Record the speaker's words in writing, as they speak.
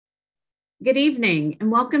Good evening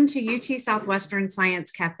and welcome to UT Southwestern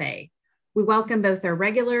Science Cafe. We welcome both our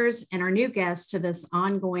regulars and our new guests to this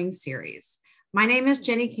ongoing series. My name is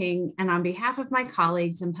Jenny King, and on behalf of my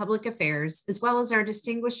colleagues in public affairs, as well as our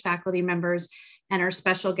distinguished faculty members and our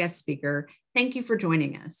special guest speaker, thank you for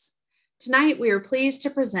joining us. Tonight, we are pleased to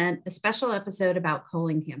present a special episode about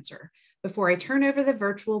colon cancer. Before I turn over the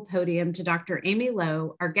virtual podium to Dr. Amy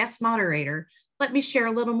Lowe, our guest moderator, let me share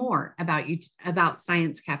a little more about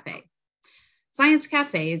Science Cafe. Science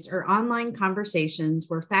Cafes are online conversations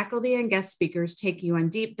where faculty and guest speakers take you on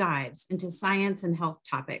deep dives into science and health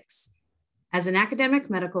topics. As an academic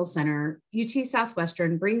medical center, UT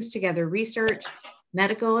Southwestern brings together research,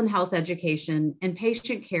 medical and health education, and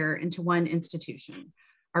patient care into one institution.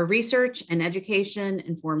 Our research and education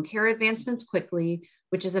inform care advancements quickly,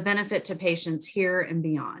 which is a benefit to patients here and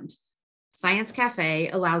beyond. Science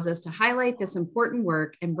Cafe allows us to highlight this important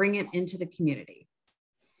work and bring it into the community.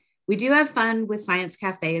 We do have fun with Science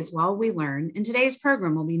Cafe as well we learn, and today's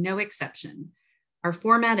program will be no exception. Our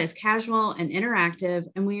format is casual and interactive,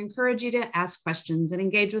 and we encourage you to ask questions and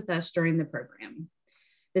engage with us during the program.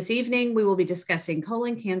 This evening, we will be discussing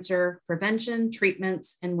colon cancer, prevention,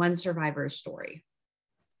 treatments, and one survivor's story.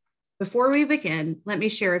 Before we begin, let me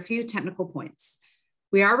share a few technical points.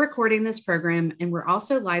 We are recording this program, and we're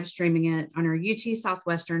also live streaming it on our UT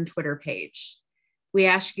Southwestern Twitter page. We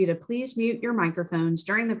ask you to please mute your microphones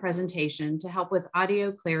during the presentation to help with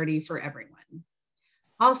audio clarity for everyone.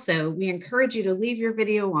 Also, we encourage you to leave your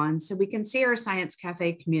video on so we can see our Science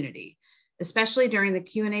Cafe community, especially during the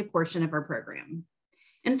Q&A portion of our program.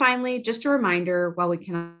 And finally, just a reminder, while we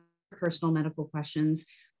cannot answer personal medical questions,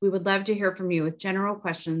 we would love to hear from you with general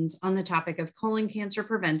questions on the topic of colon cancer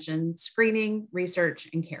prevention, screening, research,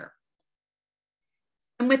 and care.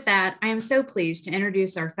 And with that, I am so pleased to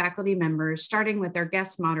introduce our faculty members, starting with our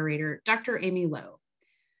guest moderator, Dr. Amy Lowe.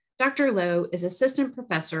 Dr. Lowe is assistant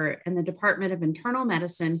professor in the Department of Internal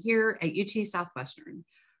Medicine here at UT Southwestern.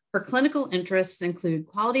 Her clinical interests include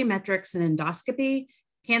quality metrics in endoscopy,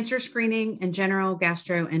 cancer screening, and general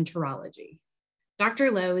gastroenterology.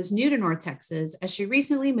 Dr. Lowe is new to North Texas as she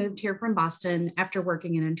recently moved here from Boston after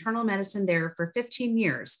working in internal medicine there for 15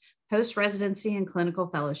 years, post-residency and clinical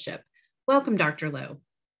fellowship. Welcome, Dr. Lowe.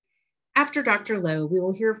 After Dr. Lowe, we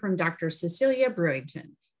will hear from Dr. Cecelia Brewington,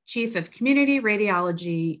 Chief of Community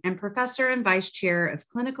Radiology and Professor and Vice Chair of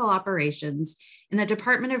Clinical Operations in the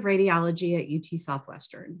Department of Radiology at UT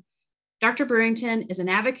Southwestern. Dr. Brewington is an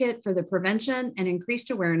advocate for the prevention and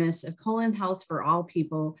increased awareness of colon health for all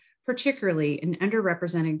people, particularly in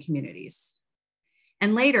underrepresented communities.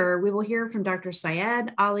 And later, we will hear from Dr.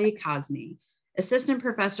 Syed Kazmi, Assistant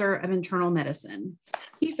Professor of Internal Medicine.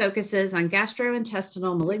 He focuses on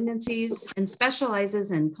gastrointestinal malignancies and specializes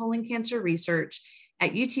in colon cancer research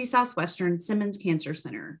at UT Southwestern Simmons Cancer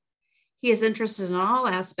Center. He is interested in all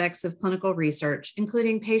aspects of clinical research,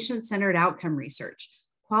 including patient-centered outcome research,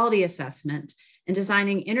 quality assessment, and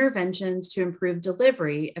designing interventions to improve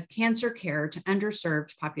delivery of cancer care to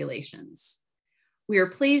underserved populations. We are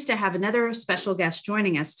pleased to have another special guest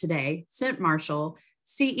joining us today, Cynt Marshall,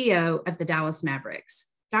 CEO of the Dallas Mavericks.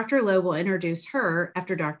 Dr. Lowe will introduce her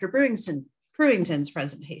after Dr. Brewington's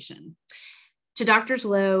presentation. To Drs.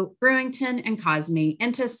 Lowe, Brewington, and Kazmi,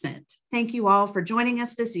 and to Cynt, thank you all for joining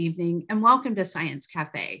us this evening and welcome to Science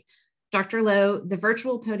Cafe. Dr. Lowe, the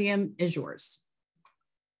virtual podium is yours.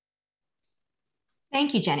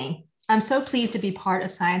 Thank you, Jenny. I'm so pleased to be part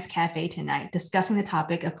of Science Cafe tonight, discussing the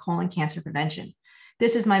topic of colon cancer prevention.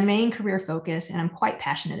 This is my main career focus, and I'm quite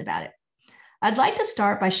passionate about it. I'd like to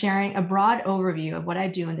start by sharing a broad overview of what I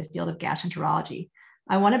do in the field of gastroenterology.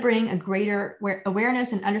 I want to bring a greater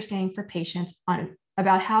awareness and understanding for patients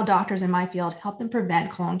about how doctors in my field help them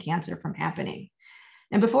prevent colon cancer from happening.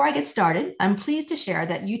 And before I get started, I'm pleased to share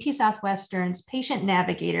that UT Southwestern's patient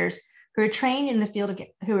navigators who are trained in the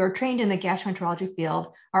gastroenterology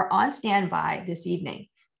field are on standby this evening,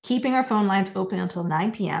 keeping our phone lines open until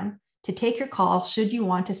 9 p.m. to take your call should you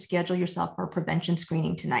want to schedule yourself for prevention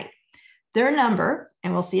screening tonight. Their number,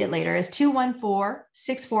 and we'll see it later, is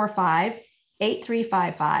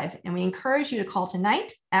 214-645-8355. And we encourage you to call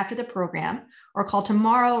tonight after the program or call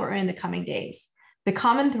tomorrow or in the coming days. The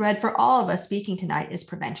common thread for all of us speaking tonight is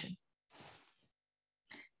prevention.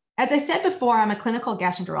 As I said before, I'm a clinical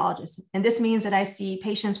gastroenterologist, and this means that I see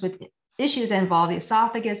patients with issues that involve the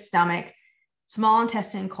esophagus, stomach, small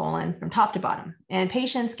intestine, colon, from top to bottom. And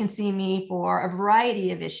patients can see me for a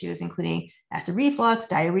variety of issues, including acid reflux,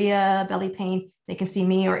 diarrhea, belly pain. They can see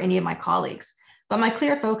me or any of my colleagues. But my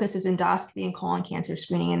clear focus is endoscopy and colon cancer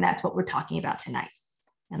screening, and that's what we're talking about tonight.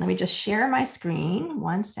 And let me just share my screen,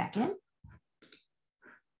 1 second.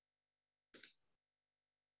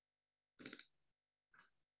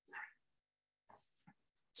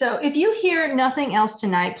 So if you hear nothing else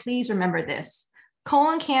tonight, please remember this.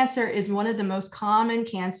 Colon cancer is one of the most common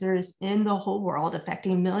cancers in the whole world,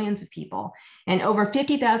 affecting millions of people. And over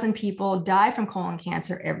 50,000 people die from colon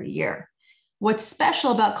cancer every year. What's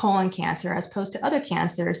special about colon cancer, as opposed to other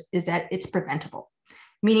cancers, is that it's preventable,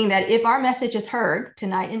 meaning that if our message is heard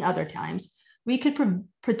tonight and other times, we could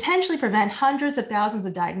potentially prevent hundreds of thousands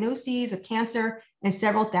of diagnoses of cancer and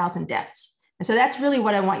several thousand deaths. And so that's really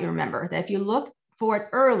what I want you to remember, that if you look for it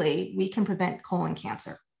early, we can prevent colon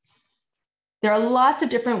cancer. There are lots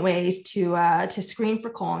of different ways to screen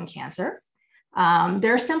for colon cancer.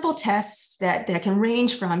 There are simple tests that can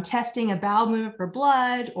range from testing a bowel movement for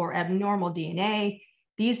blood or abnormal DNA.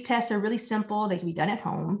 These tests are really simple. They can be done at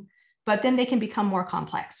home, but then they can become more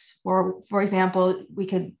complex. Or, for example,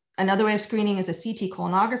 another way of screening is a CT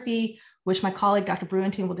colonography, which my colleague, Dr.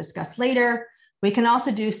 Brewington, will discuss later. We can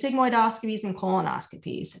also do sigmoidoscopies and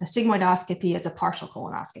colonoscopies. A sigmoidoscopy is a partial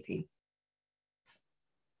colonoscopy.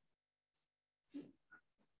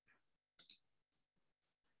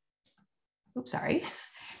 Oops, sorry.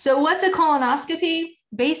 So what's a colonoscopy?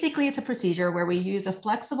 Basically, it's a procedure where we use a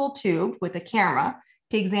flexible tube with a camera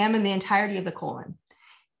to examine the entirety of the colon.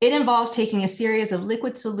 It involves taking a series of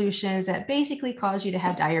liquid solutions that basically cause you to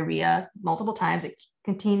have diarrhea multiple times.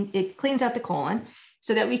 It cleans out the colon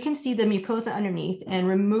so that we can see the mucosa underneath and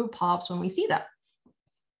remove polyps when we see them.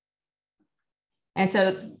 And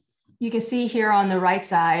so you can see here on the right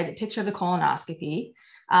side, a picture of the colonoscopy.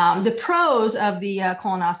 The pros of the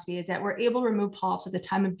colonoscopy is that we're able to remove polyps at the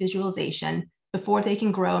time of visualization before they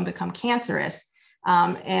can grow and become cancerous.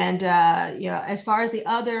 As far as the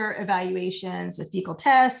other evaluations, the fecal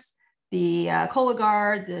tests, the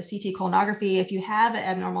Cologuard, the CT colonography, if you have an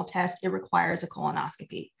abnormal test, it requires a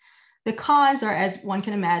colonoscopy. The cons are, as one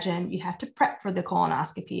can imagine, you have to prep for the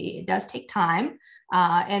colonoscopy. It does take time.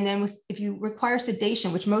 And then if you require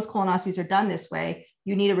sedation, which most colonoscopies are done this way,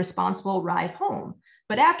 you need a responsible ride home.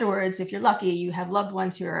 But afterwards, if you're lucky, you have loved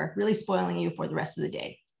ones who are really spoiling you for the rest of the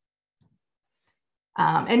day.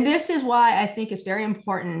 And this is why I think it's very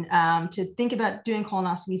important to think about doing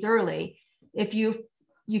colonoscopies early. If you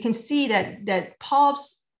can see that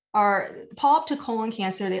polyps polyp to colon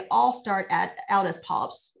cancer, they all start out as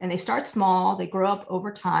polyps, and they start small, they grow up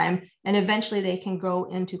over time, and eventually they can grow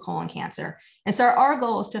into colon cancer. And so our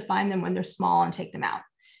goal is to find them when they're small and take them out.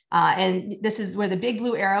 And this is where the big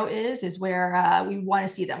blue arrow is where we want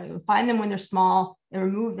to see them. We will find them when they're small and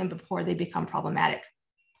remove them before they become problematic.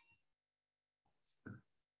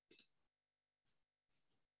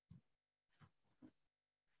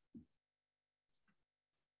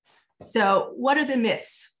 So what are the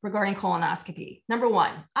myths regarding colonoscopy? Number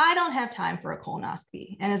one, I don't have time for a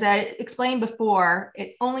colonoscopy. And as I explained before,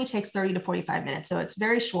 it only takes 30 to 45 minutes. So it's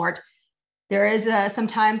very short. There is some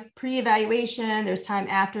time pre-evaluation. There's time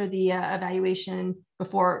after the evaluation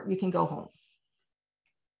before you can go home.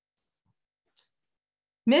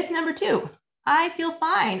 Myth number two, I feel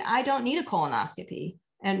fine. I don't need a colonoscopy.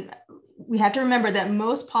 And we have to remember that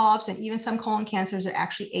most polyps and even some colon cancers are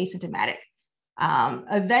actually asymptomatic.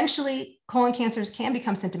 Eventually, colon cancers can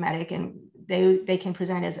become symptomatic, and they can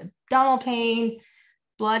present as abdominal pain,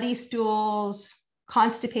 bloody stools,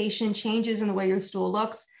 constipation, changes in the way your stool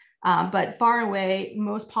looks. But far and away,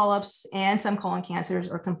 most polyps and some colon cancers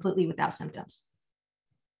are completely without symptoms.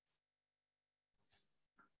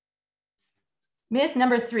 Myth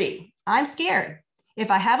number three, I'm scared. If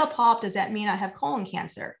I have a polyp, does that mean I have colon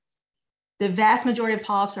cancer? The vast majority of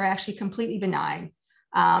polyps are actually completely benign.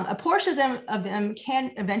 A portion of them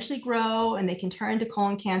can eventually grow and they can turn into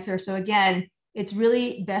colon cancer. So again, it's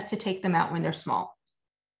really best to take them out when they're small.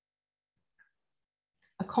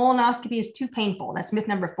 A colonoscopy is too painful. That's myth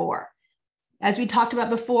number four. As we talked about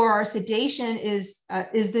before, our sedation is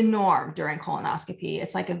the norm during colonoscopy.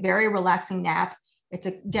 It's like a very relaxing nap. It's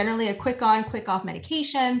generally a quick on, quick off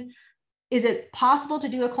medication. Is it possible to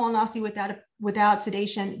do a colonoscopy without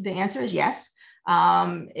sedation? The answer is yes.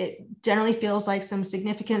 It generally feels like some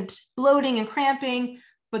significant bloating and cramping,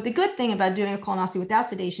 but the good thing about doing a colonoscopy without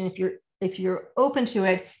sedation, if you're open to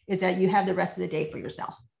it, is that you have the rest of the day for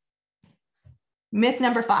yourself. Myth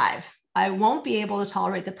number five, I won't be able to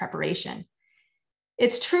tolerate the preparation.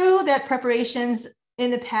 It's true that preparations in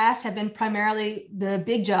the past have been primarily the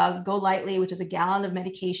big jug, go lightly, which is a gallon of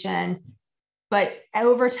medication. But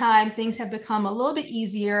over time, things have become a little bit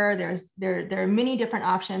easier. There are many different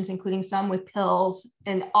options, including some with pills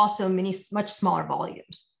and also much smaller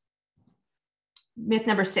volumes. Myth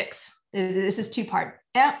number six, this is two-part.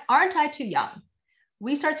 Aren't I too young?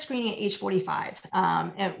 We start screening at age 45.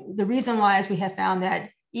 And the reason why is we have found that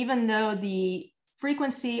even though the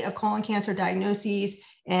frequency of colon cancer diagnoses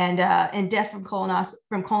and death from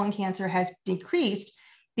colon cancer has decreased,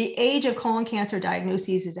 the age of colon cancer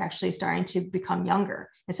diagnoses is actually starting to become younger.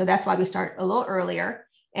 And so that's why we start a little earlier.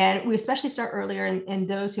 And we especially start earlier in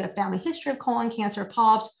those who have family history of colon cancer,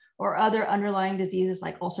 polyps, or other underlying diseases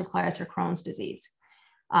like ulcerative colitis or Crohn's disease.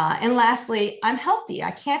 And lastly, I'm healthy.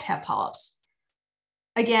 I can't have polyps.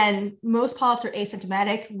 Again, most polyps are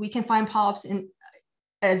asymptomatic. We can find polyps in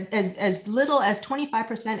as little as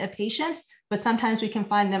 25% of patients, but sometimes we can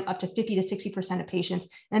find them up to 50 to 60% of patients.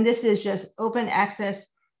 And this is just open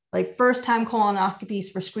access, like first-time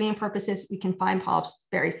colonoscopies for screening purposes. We can find polyps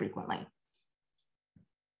very frequently.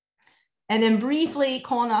 And then briefly,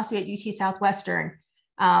 colonoscopy at UT Southwestern.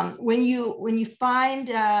 When you find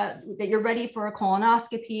that you're ready for a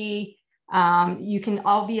colonoscopy, you can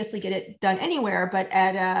obviously get it done anywhere, but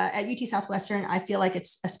at UT Southwestern, I feel like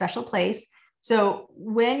it's a special place. So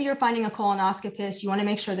when you're finding a colonoscopist, you want to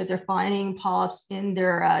make sure that they're finding polyps in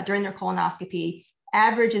their during their colonoscopy.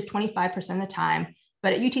 Average is 25% of the time,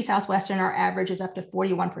 but at UT Southwestern, our average is up to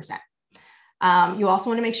 41%. You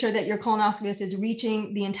also want to make sure that your colonoscopist is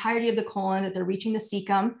reaching the entirety of the colon, that they're reaching the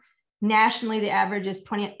cecum. Nationally, the average is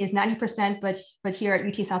 90%, but here at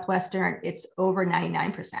UT Southwestern, it's over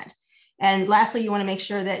 99%. And lastly, you want to make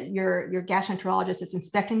sure that your gastroenterologist is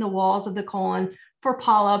inspecting the walls of the colon for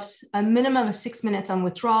polyps, a minimum of 6 minutes on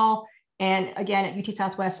withdrawal. And again, at UT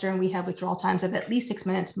Southwestern, we have withdrawal times of at least 6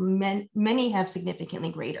 minutes. Many have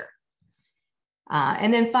significantly greater.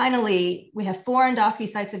 And then finally, we have 4 endoscopy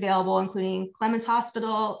sites available, including Clemens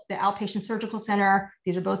Hospital, the Outpatient Surgical Center.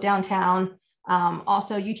 These are both downtown.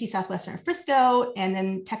 Also UT Southwestern Frisco, and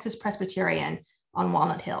then Texas Presbyterian on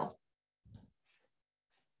Walnut Hill.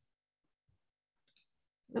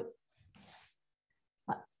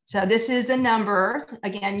 So this is the number.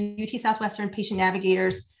 Again, UT Southwestern patient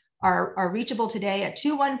navigators are reachable today at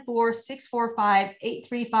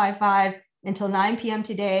 214-645-8355 until 9 p.m.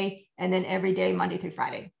 today, and then every day, Monday through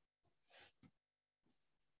Friday.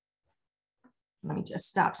 Let me just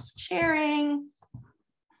stop sharing.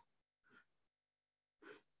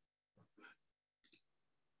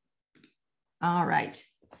 All right.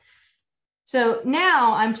 So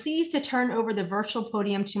now I'm pleased to turn over the virtual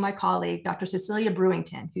podium to my colleague, Dr. Cecelia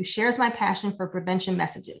Brewington, who shares my passion for prevention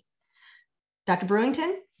messaging. Dr.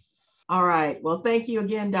 Brewington? All right. Well, thank you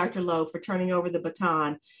again, Dr. Lowe, for turning over the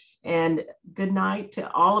baton. And good night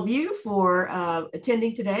to all of you for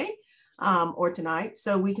attending today or tonight,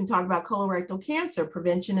 so we can talk about colorectal cancer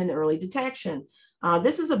prevention and early detection.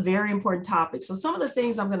 This is a very important topic. So some of the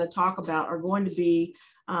things I'm going to talk about are going to be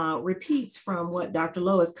repeats from what Dr.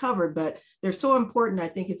 Lowe has covered, but they're so important. I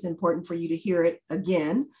think it's important for you to hear it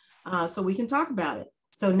again so we can talk about it.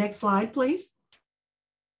 So next slide, please.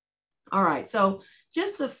 All right, so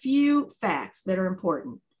just a few facts that are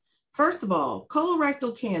important. First of all,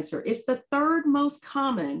 colorectal cancer is the 3rd most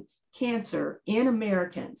common cancer in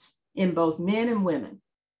Americans, in both men and women.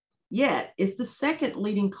 Yet it's the 2nd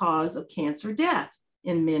leading cause of cancer death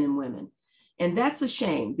in men and women. And that's a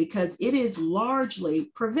shame because it is largely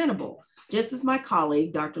preventable. Just as my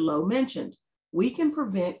colleague, Dr. Lowe, mentioned, we can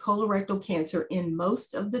prevent colorectal cancer in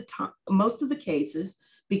most of the cases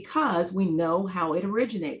because we know how it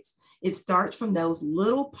originates. It starts from those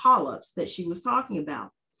little polyps that she was talking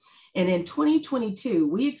about. And in 2022,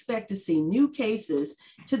 we expect to see new cases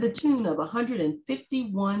to the tune of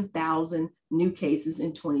 151,000 new cases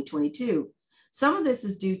in 2022. Some of this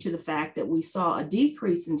is due to the fact that we saw a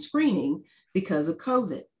decrease in screening because of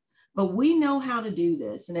COVID. But we know how to do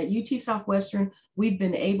this. And at UT Southwestern, we've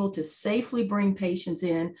been able to safely bring patients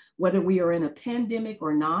in, whether we are in a pandemic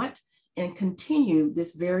or not, and continue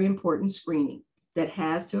this very important screening that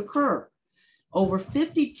has to occur. Over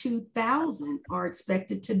 52,000 are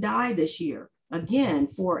expected to die this year, again,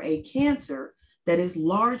 for a cancer that is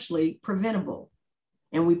largely preventable.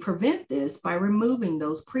 And we prevent this by removing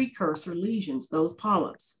those precursor lesions, those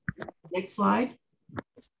polyps. Next slide.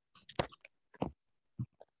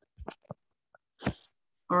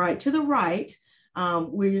 All right, to the right,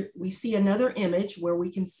 we see another image where we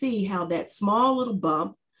can see how that small little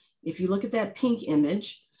bump, if you look at that pink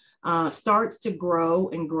image, starts to grow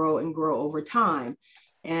and grow and grow over time.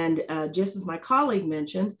 And just as my colleague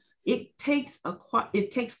mentioned, it takes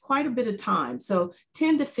quite a bit of time. So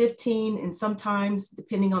 10 to 15, and sometimes,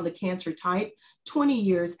 depending on the cancer type, 20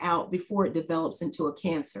 years out before it develops into a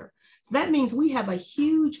cancer. So that means we have a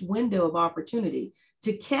huge window of opportunity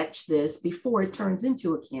to catch this before it turns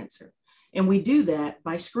into a cancer. And we do that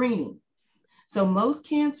by screening. So most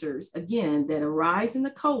cancers, again, that arise in the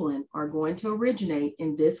colon are going to originate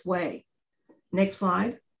in this way. Next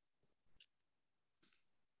slide.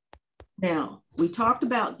 Now, we talked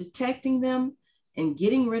about detecting them and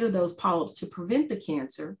getting rid of those polyps to prevent the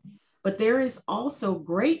cancer. But there is also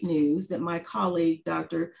great news that my colleague,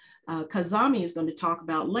 Dr. Kazmi, is going to talk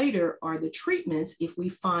about later, are the treatments if we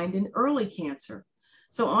find an early cancer.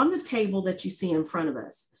 So on the table that you see in front of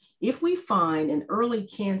us, if we find an early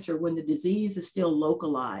cancer when the disease is still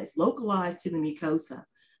localized to the mucosa,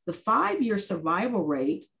 the 5-year survival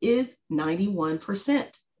rate is 91%.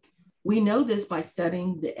 We know this by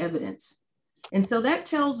studying the evidence. And so that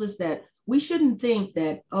tells us that we shouldn't think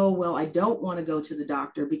that, oh, well, I don't want to go to the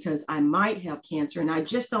doctor because I might have cancer and I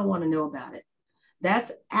just don't want to know about it.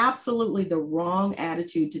 That's absolutely the wrong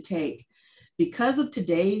attitude to take. Because of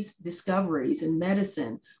today's discoveries in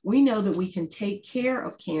medicine, we know that we can take care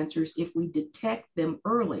of cancers if we detect them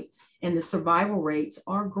early, and the survival rates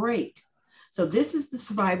are great. So this is the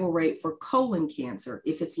survival rate for colon cancer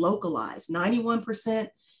if it's localized, 91%.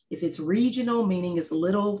 If it's regional, meaning it's a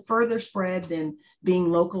little further spread than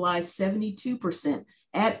being localized, 72%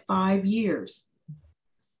 at 5 years.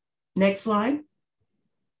 Next slide.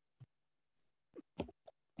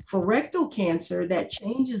 For rectal cancer, that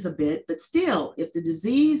changes a bit, but still, if the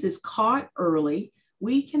disease is caught early,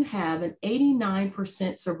 we can have an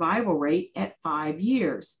 89% survival rate at 5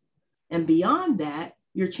 years. And beyond that,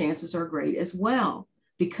 your chances are great as well,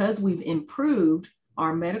 because we've improved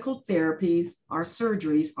our medical therapies, our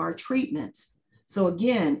surgeries, our treatments. So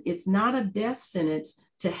again, it's not a death sentence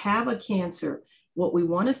to have a cancer. What we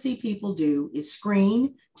want to see people do is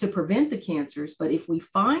screen to prevent the cancers, but if we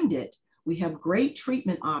find it, we have great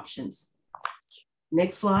treatment options.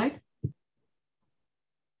 Next slide.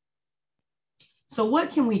 So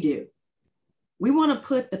what can we do? We want to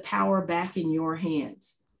put the power back in your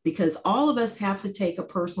hands, because all of us have to take a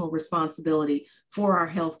personal responsibility for our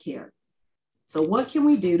health care. So what can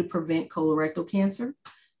we do to prevent colorectal cancer?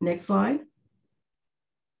 Next slide.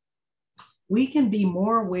 We can be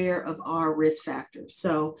more aware of our risk factors.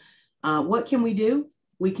 So what can we do?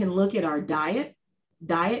 We can look at our diet.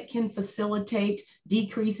 Diet can facilitate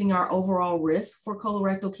decreasing our overall risk for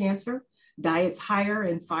colorectal cancer. Diets higher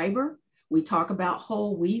in fiber. We talk about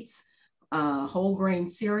whole wheats, whole grain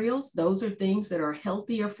cereals. Those are things that are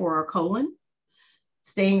healthier for our colon.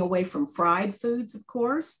 Staying away from fried foods, of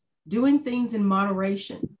course. Doing things in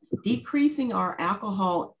moderation, decreasing our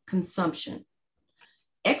alcohol consumption,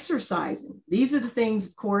 exercising. These are the things,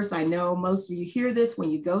 of course, I know most of you hear this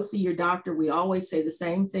when you go see your doctor. We always say the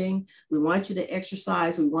same thing. We want you to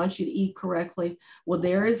exercise. We want you to eat correctly. Well,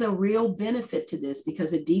 there is a real benefit to this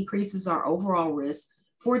because it decreases our overall risk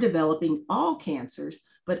for developing all cancers,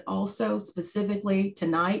 but also specifically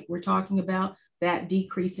tonight, we're talking about that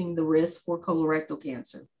decreasing the risk for colorectal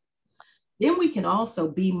cancer. Then we can also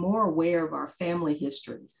be more aware of our family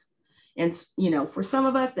histories. And, you know, for some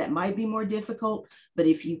of us, that might be more difficult, but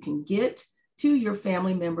if you can get to your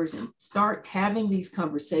family members and start having these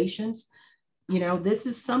conversations, you know, this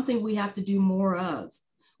is something we have to do more of.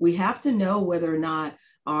 We have to know whether or not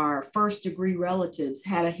our first-degree relatives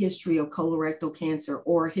had a history of colorectal cancer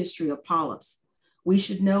or a history of polyps. We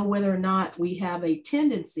should know whether or not we have a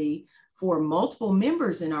tendency for multiple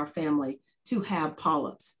members in our family to have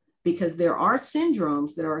polyps, because there are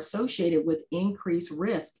syndromes that are associated with increased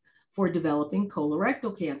risk for developing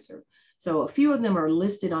colorectal cancer. So a few of them are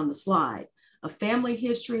listed on the slide. A family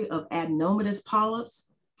history of adenomatous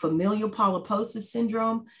polyps, familial polyposis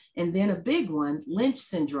syndrome, and then a big one, Lynch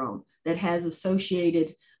syndrome, that has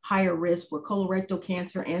associated higher risk for colorectal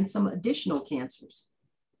cancer and some additional cancers.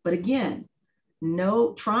 But again,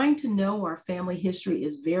 trying to know our family history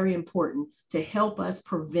is very important to help us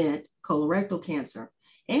prevent colorectal cancer,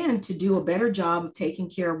 and to do a better job of taking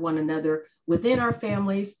care of one another within our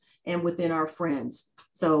families and within our friends.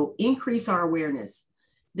 So increase our awareness.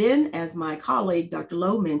 Then, as my colleague, Dr.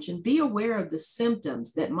 Lowe mentioned, be aware of the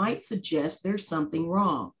symptoms that might suggest there's something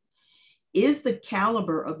wrong. Is the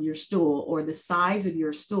caliber of your stool or the size of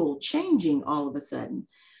your stool changing all of a sudden?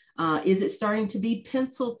 Is it starting to be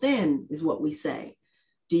pencil thin, is what we say.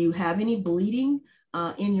 Do you have any bleeding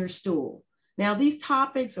in your stool? Now, these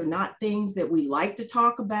topics are not things that we like to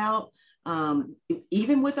talk about,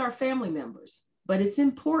 even with our family members, but it's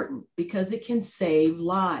important because it can save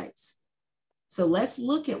lives. So let's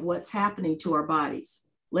look at what's happening to our bodies.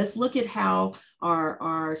 Let's look at how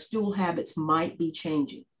our stool habits might be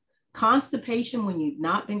changing. Constipation when you've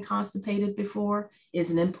not been constipated before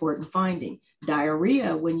is an important finding.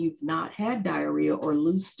 Diarrhea when you've not had diarrhea or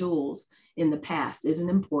loose stools in the past is an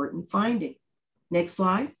important finding. Next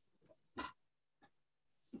slide.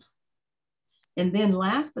 And then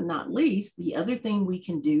last but not least, the other thing we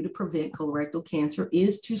can do to prevent colorectal cancer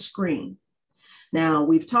is to screen. Now,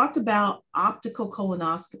 we've talked about optical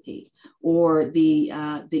colonoscopy, or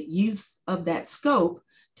the use of that scope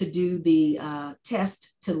to do the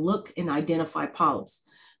test to look and identify polyps.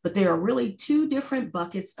 But there are really two different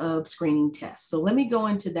buckets of screening tests. So let me go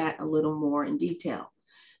into that a little more in detail.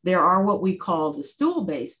 There are what we call the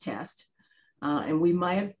stool-based test, and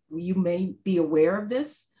you may be aware of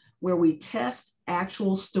this, where we test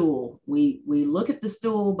actual stool. We look at the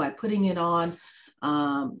stool by putting it on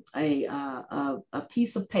a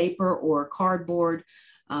piece of paper or cardboard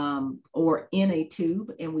or in a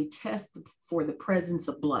tube, and we test for the presence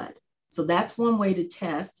of blood. So that's one way to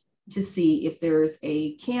test to see if there's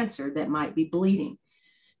a cancer that might be bleeding.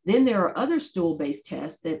 Then there are other stool-based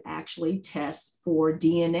tests that actually test for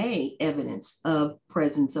DNA evidence of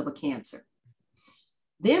presence of a cancer.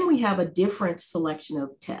 Then we have a different selection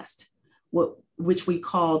of tests, which we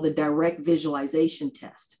call the direct visualization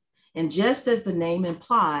test. And just as the name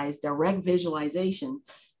implies, direct visualization,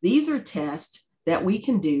 these are tests that we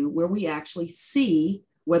can do where we actually see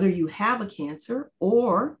whether you have a cancer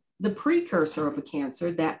or the precursor of a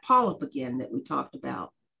cancer, that polyp again that we talked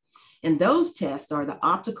about. And those tests are the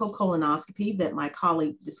optical colonoscopy that my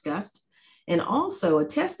colleague discussed, and also a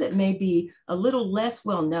test that may be a little less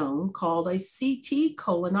well known called a CT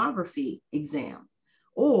colonography exam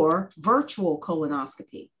or virtual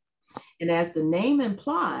colonoscopy. And as the name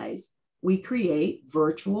implies, we create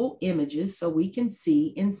virtual images so we can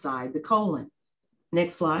see inside the colon.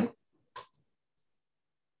 Next slide.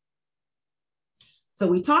 So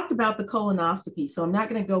we talked about the colonoscopy, so I'm not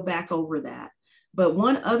going to go back over that. But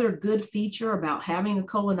one other good feature about having a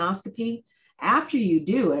colonoscopy, after you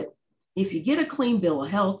do it, if you get a clean bill of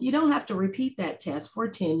health, you don't have to repeat that test for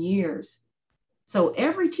 10 years. So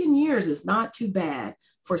every 10 years is not too bad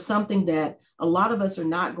for something that a lot of us are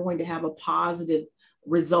not going to have a positive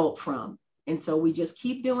result from. And so we just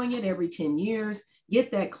keep doing it every 10 years,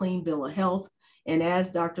 get that clean bill of health. And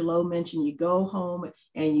as Dr. Lowe mentioned, you go home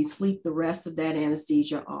and you sleep the rest of that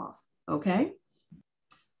anesthesia off, okay?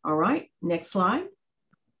 All right, next slide.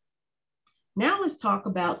 Now let's talk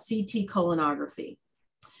about CT colonography.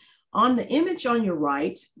 On the image on your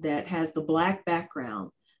right that has the black background,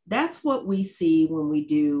 that's what we see when we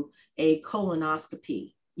do a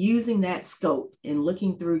colonoscopy, using that scope and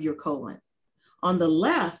looking through your colon. On the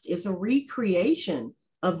left is a recreation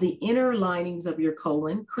of the inner linings of your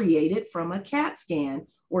colon created from a CAT scan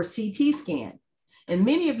or CT scan. And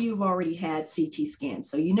many of you have already had CT scans,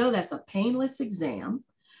 so you know that's a painless exam.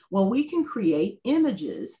 Well, we can create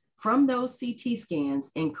images from those CT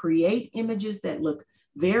scans and create images that look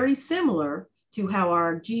very similar to how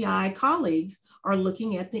our GI colleagues are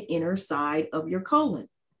looking at the inner side of your colon.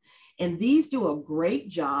 And these do a great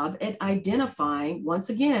job at identifying, once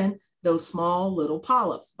again, those small little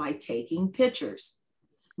polyps by taking pictures.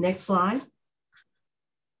 Next slide.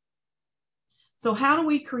 So how do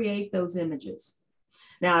we create those images?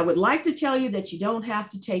 Now, I would like to tell you that you don't have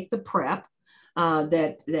to take the prep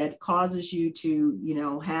that causes you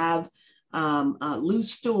to, have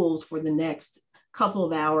loose stools for the next couple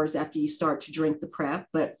of hours after you start to drink the prep,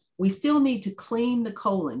 but we still need to clean the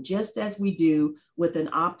colon just as we do with an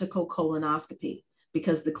optical colonoscopy,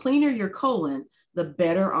 because the cleaner your colon, the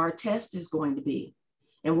better our test is going to be.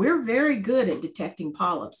 And we're very good at detecting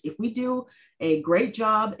polyps. If we do a great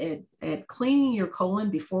job at cleaning your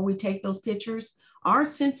colon before we take those pictures, our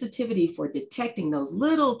sensitivity for detecting those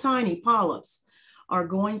little tiny polyps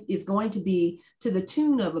is going to be to the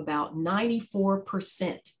tune of about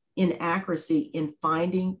 94% in accuracy in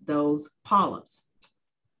finding those polyps.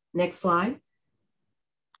 Next slide.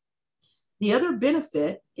 The other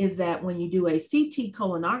benefit is that when you do a CT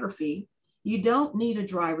colonography, you don't need a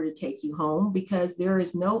driver to take you home because there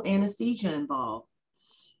is no anesthesia involved.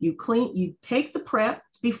 You take the prep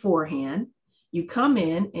beforehand, you come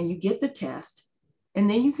in and you get the test, and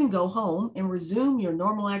then you can go home and resume your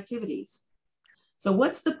normal activities. So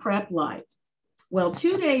what's the prep like? Well,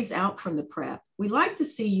 2 days out from the prep, we like to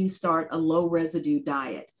see you start a low residue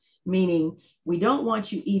diet, meaning we don't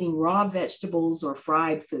want you eating raw vegetables or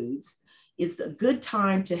fried foods. It's a good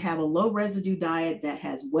time to have a low residue diet that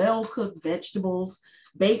has well-cooked vegetables,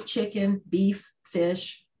 baked chicken, beef,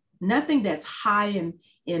 fish, nothing that's high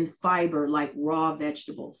in fiber like raw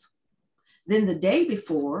vegetables. Then the day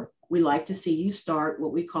before, we like to see you start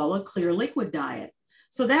what we call a clear liquid diet.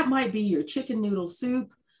 So that might be your chicken noodle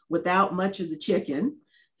soup without much of the chicken,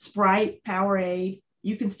 Sprite, Powerade.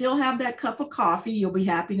 You can still have that cup of coffee, you'll be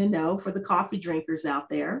happy to know, for the coffee drinkers out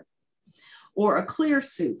there, or a clear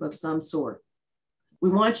soup of some sort. We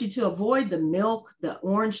want you to avoid the milk, the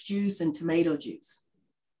orange juice, and tomato juice.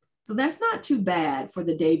 So that's not too bad for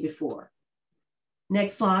the day before.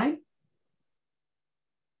 Next slide.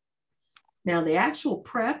 Now, the actual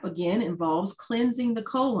prep, again, involves cleansing the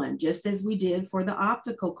colon, just as we did for the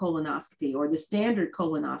optical colonoscopy or the standard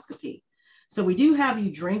colonoscopy. So we do have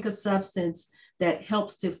you drink a substance that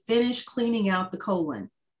helps to finish cleaning out the colon.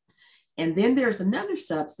 And then there's another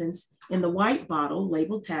substance in the white bottle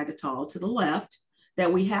labeled Tagatol to the left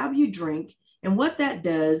that we have you drink. And what that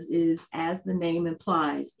does is, as the name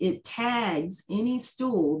implies, it tags any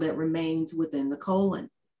stool that remains within the colon.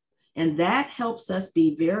 And that helps us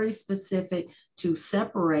be very specific to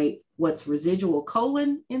separate what's residual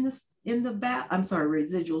colon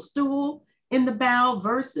residual stool in the bowel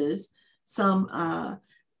versus some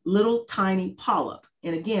little tiny polyp.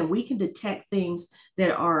 And again, we can detect things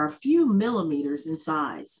that are a few millimeters in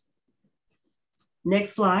size.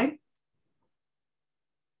 Next slide.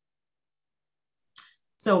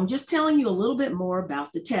 So I'm just telling you a little bit more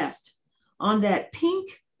about the test. On that pink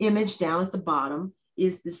image down at the bottom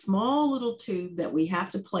is the small little tube that we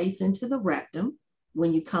have to place into the rectum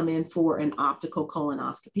when you come in for an optical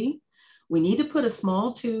colonoscopy. We need to put a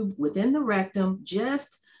small tube within the rectum,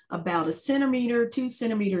 just about 1 centimeter, 2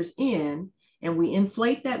 centimeters in, and we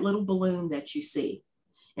inflate that little balloon that you see.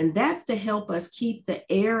 And that's to help us keep the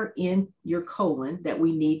air in your colon that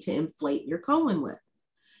we need to inflate your colon with.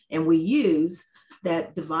 And we use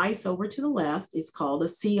that device over to the left. It's called a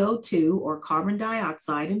CO2 or carbon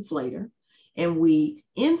dioxide inflator. And we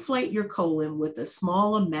inflate your colon with a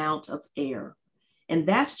small amount of air. And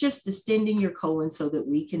that's just distending your colon so that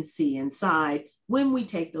we can see inside when we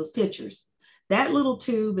take those pictures. That little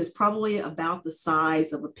tube is probably about the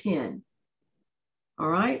size of a pin. All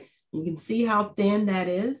right, you can see how thin that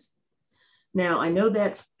is. Now, I know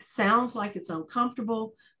that sounds like it's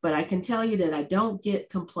uncomfortable, but I can tell you that I don't get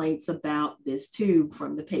complaints about this tube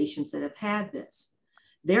from the patients that have had this.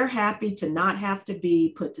 They're happy to not have to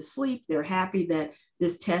be put to sleep. They're happy that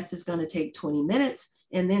this test is going to take 20 minutes,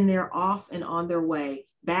 and then they're off and on their way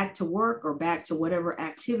back to work or back to whatever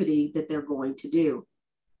activity that they're going to do.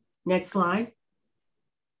 Next slide.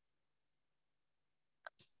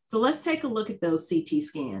 So let's take a look at those CT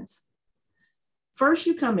scans. First,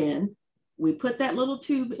 you come in, we put that little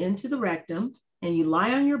tube into the rectum, and you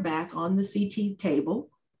lie on your back on the CT table,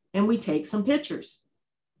 and we take some pictures.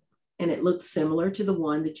 And it looks similar to the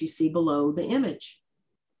one that you see below the image.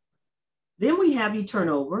 Then we have you turn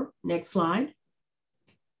over, next slide,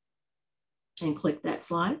 and click that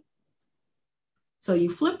slide. So you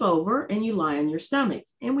flip over and you lie on your stomach,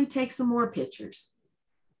 and we take some more pictures.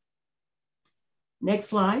 Next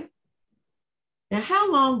slide. Now,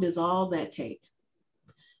 how long does all that take?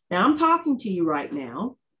 Now, I'm talking to you right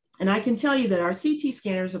now, and I can tell you that our CT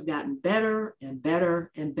scanners have gotten better and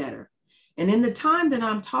better and better. And in the time that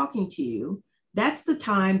I'm talking to you, that's the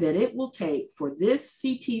time that it will take for this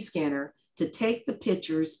CT scanner to take the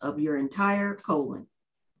pictures of your entire colon.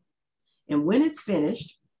 And when it's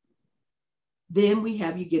finished, then we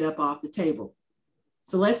have you get up off the table.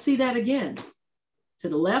 So let's see that again. To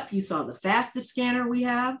the left, you saw the fastest scanner we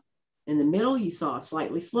have. In the middle, you saw a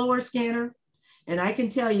slightly slower scanner. And I can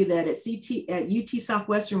tell you that at UT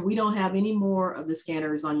Southwestern, we don't have any more of the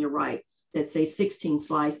scanners on your right that say 16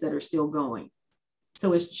 slides that are still going.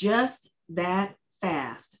 So it's just that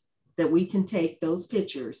fast that we can take those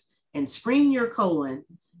pictures and screen your colon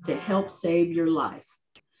to help save your life.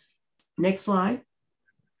 Next slide.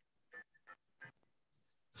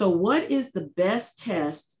 So what is the best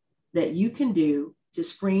test that you can do to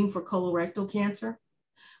screen for colorectal cancer?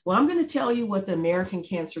 Well, I'm going to tell you what the American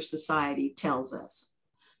Cancer Society tells us.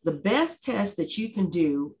 The best test that you can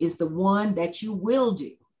do is the one that you will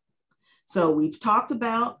do. So we've talked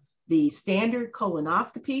about the standard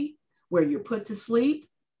colonoscopy where you're put to sleep.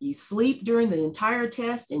 You sleep during the entire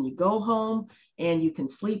test and you go home and you can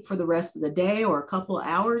sleep for the rest of the day or a couple of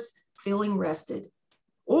hours feeling rested.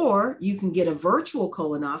 Or you can get a virtual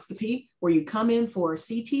colonoscopy where you come in for a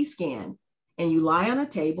CT scan and you lie on a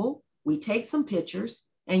table, we take some pictures,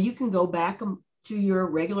 and you can go back to your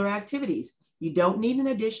regular activities. You don't need an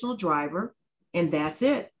additional driver, and that's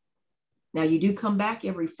it. Now, you do come back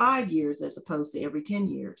every 5 years as opposed to every 10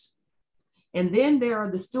 years. And then there are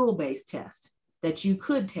the stool-based tests that you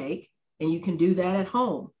could take, and you can do that at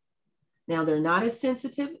home. Now, they're not as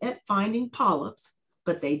sensitive at finding polyps,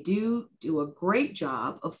 but they do a great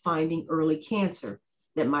job of finding early cancer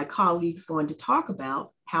that my colleague's going to talk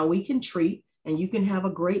about how we can treat, and you can have a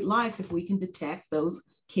great life if we can detect those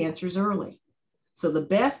cancers early. So the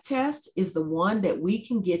best test is the one that we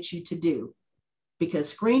can get you to do, because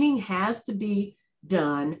screening has to be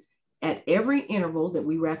done at every interval that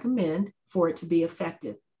we recommend for it to be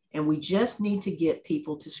effective. And we just need to get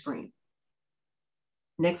people to screen.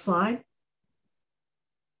 Next slide.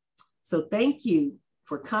 So thank you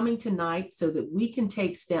for coming tonight so that we can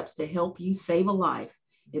take steps to help you save a life.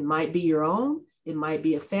 It might be your own, it might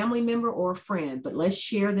be a family member or a friend, but let's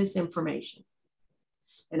share this information.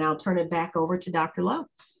 And I'll turn it back over to Dr. Lowe.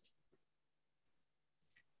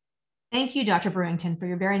 Thank you, Dr. Brewington, for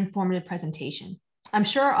your very informative presentation. I'm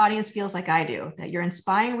sure our audience feels like I do, that you're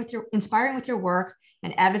inspiring with your work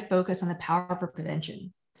and avid focus on the power for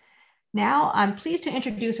prevention. Now, I'm pleased to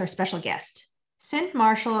introduce our special guest. Cynt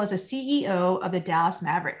Marshall is a CEO of the Dallas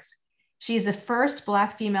Mavericks. She's the first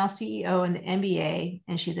Black female CEO in the NBA,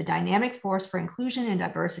 and she's a dynamic force for inclusion and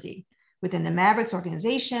diversity within the Mavericks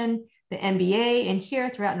organization, the NBA, and here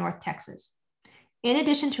throughout North Texas. In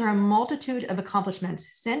addition to her multitude of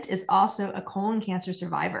accomplishments, Cynt is also a colon cancer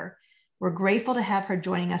survivor. We're grateful to have her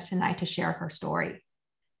joining us tonight to share her story.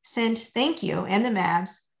 Cynt, thank you and the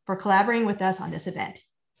Mavs for collaborating with us on this event.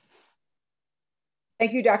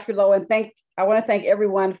 Thank you, Dr. Lowe, and I want to thank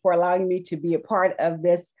everyone for allowing me to be a part of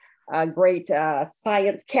this great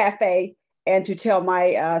Science Cafe and to tell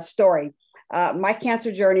my story. My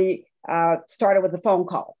cancer journey started with a phone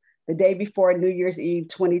call the day before New Year's Eve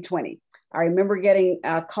 2020. I remember getting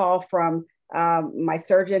a call from my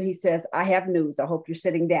surgeon. He says, "I have news. I hope you're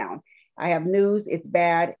sitting down. I have news. It's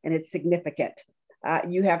bad and it's significant.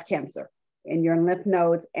 You have cancer in your lymph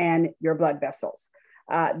nodes and your blood vessels."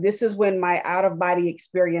 This is when my out-of-body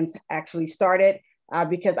experience actually started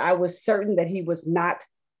because I was certain that he was not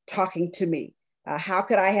talking to me. How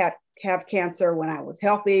could I have cancer when I was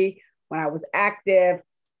healthy, when I was active?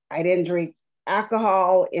 I didn't drink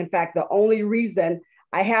alcohol. In fact, the only reason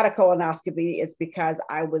I had a colonoscopy is because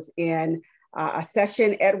I was in a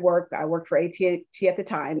session at work. I worked for AT&T at the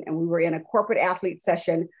time, and we were in a corporate athlete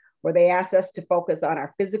session where they asked us to focus on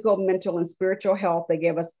our physical, mental, and spiritual health. They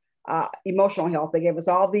gave us emotional health. They gave us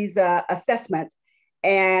all these assessments,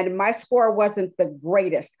 and my score wasn't the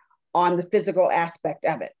greatest on the physical aspect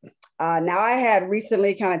of it. Now, I had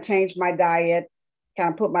recently kind of changed my diet,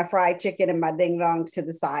 kind of put my fried chicken and my ding dongs to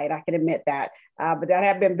the side. I can admit that, but that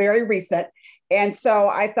had been very recent. And so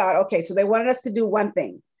I thought, okay, so they wanted us to do one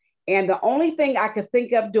thing. And the only thing I could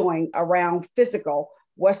think of doing around physical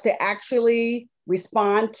was to actually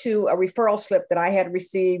respond to a referral slip that I had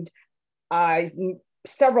received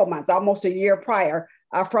several months, almost a year prior,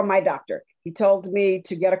 from my doctor. He told me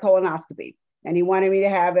to get a colonoscopy, and he wanted me to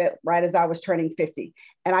have it right as I was turning 50.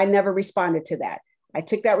 And I never responded to that. I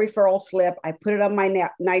took that referral slip, I put it on my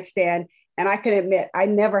nightstand, and I can admit I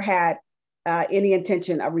never had any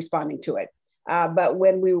intention of responding to it. But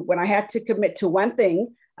when I had to commit to one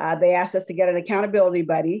thing, they asked us to get an accountability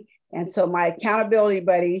buddy. And so my accountability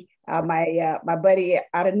buddy, my buddy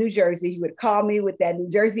out of New Jersey, he would call me with that New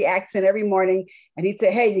Jersey accent every morning. And he'd say,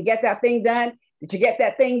 "Hey, you get that thing done? Did you get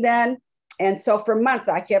that thing done?" And so for months,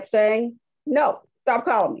 I kept saying, "No, stop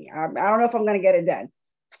calling me. I don't know if I'm going to get it done."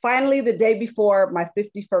 Finally, the day before my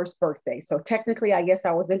 51st birthday, so technically, I guess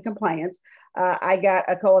I was in compliance, I got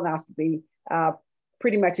a colonoscopy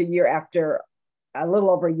pretty much a little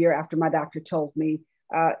over a year after my doctor told me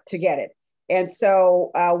to get it. And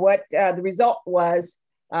so what the result was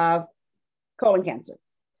colon cancer.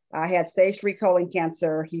 I had stage 3 colon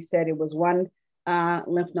cancer. He said it was one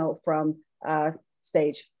lymph node from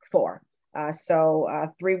stage 4.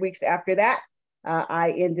 So 3 weeks after that,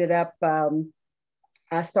 I ended up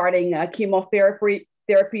starting chemotherapy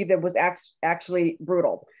that was actually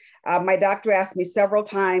brutal. My doctor asked me several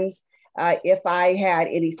times if I had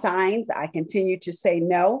any signs. I continued to say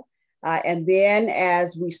no. And then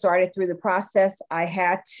as we started through the process, I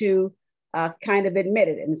had to kind of admit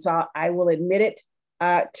it. And so I will admit it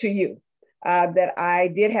to you that I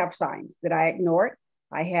did have signs that I ignored.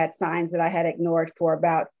 I had signs that I had ignored for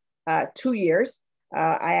about 2 years.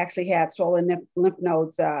 I actually had swollen lymph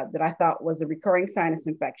nodes that I thought was a recurring sinus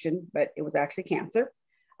infection, but it was actually cancer.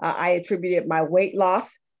 I attributed my weight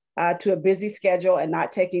loss to a busy schedule and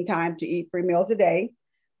not taking time to eat 3 meals a day.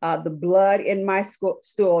 The blood in my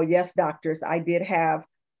stool, yes, doctors, I did have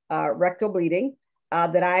rectal bleeding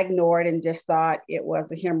that I ignored and just thought it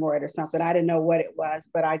was a hemorrhoid or something. I didn't know what it was,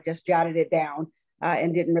 but I just jotted it down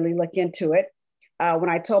and didn't really look into it. When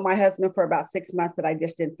I told my husband for about 6 months that I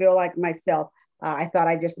just didn't feel like myself, I thought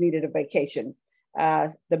I just needed a vacation.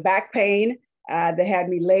 The back pain that had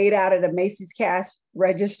me laid out at a Macy's cash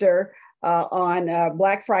register on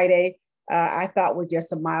Black Friday, I thought was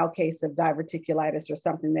just a mild case of diverticulitis or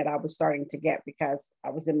something that I was starting to get because I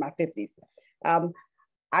was in my 50s.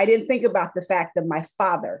 I didn't think about the fact that my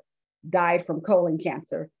father died from colon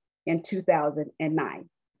cancer in 2009.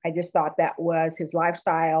 I just thought that was his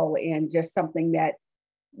lifestyle and just something that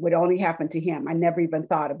would only happen to him. I never even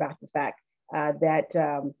thought about the fact that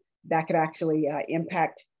that could actually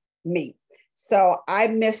impact me. So I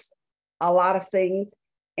missed a lot of things.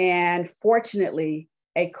 And fortunately,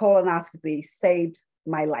 a colonoscopy saved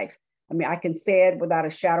my life. I mean, I can say it without a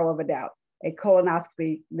shadow of a doubt. A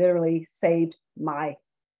colonoscopy literally saved my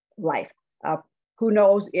life. Who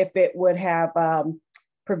knows if it would have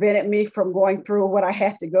prevented me from going through what I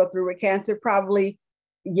had to go through with cancer? Probably,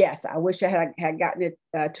 yes. I wish I had gotten it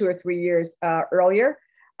 2 or 3 years earlier,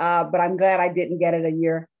 but I'm glad I didn't get it a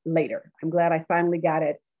year later. I'm glad I finally got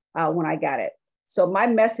it when I got it. So my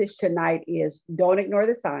message tonight is don't ignore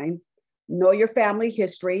the signs, know your family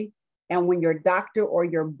history, and when your doctor or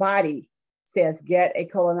your body says get a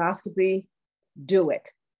colonoscopy, do it.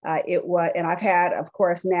 And I've had, of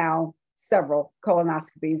course, now several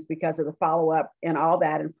colonoscopies because of the follow-up and all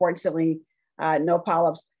that. Unfortunately, no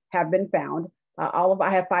polyps have been found. I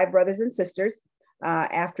have 5 brothers and sisters.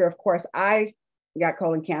 After, of course, I got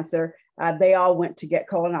colon cancer, they all went to get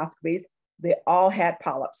colonoscopies. They all had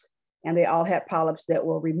polyps, and they all had polyps that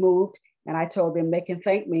were removed. And I told them they can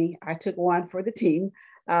thank me. I took one for the team,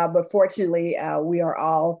 but fortunately, we are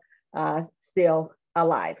all still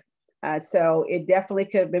alive. So it definitely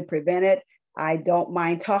could have been prevented. I don't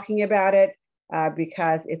mind talking about it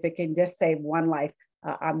because if it can just save one life,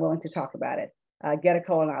 I'm willing to talk about it. Get a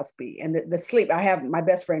colonoscopy. And the sleep, my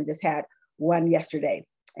best friend just had one yesterday.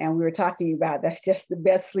 And we were talking about that's just the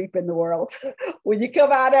best sleep in the world. When you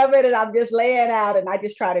come out of it and I'm just laying out and I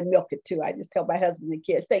just try to milk it too. I just tell my husband and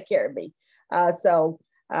kids, take care of me. When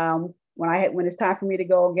it's time for me to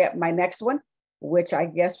go get my next one, which I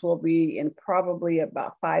guess will be in probably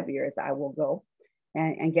about 5 years, I will go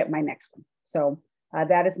and get my next one. So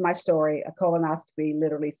that is my story. A colonoscopy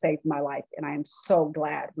literally saved my life. And I am so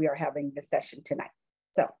glad we are having this session tonight.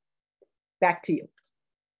 So back to you.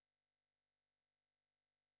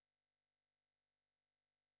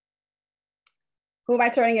 Who am I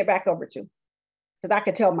turning it back over to? Because I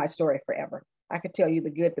could tell my story forever. I could tell you the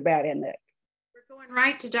good, the bad, and the... We're going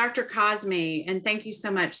right to Dr. Kazmi. And thank you so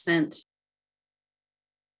much, Cynt.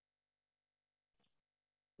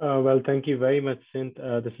 Well, thank you very much, Cynt.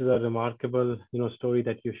 This is a remarkable, story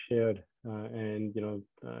that you shared, and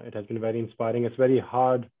it has been very inspiring. It's very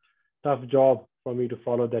hard, tough job for me to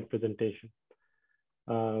follow that presentation,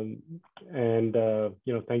 thank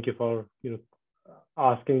you for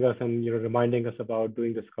asking us and reminding us about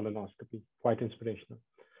doing this colonoscopy. Quite inspirational.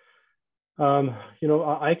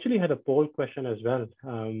 I actually had a poll question as well.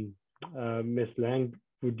 Ms. Lang,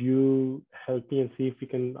 would you help me and see if we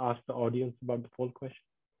can ask the audience about the poll question?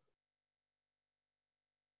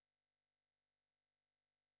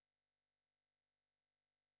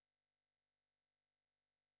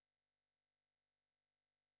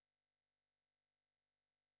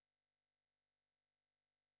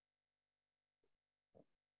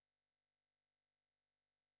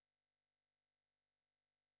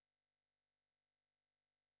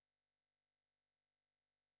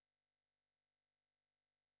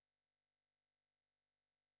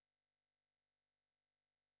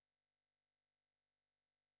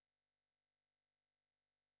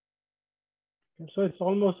 So it's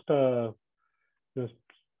almost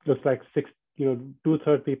looks like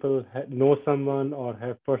 2/3 people know someone or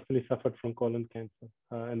have personally suffered from colon cancer,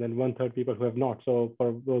 and then 1/3 people who have not. So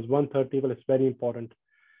for those 1/3 people, it's very important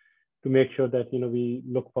to make sure that we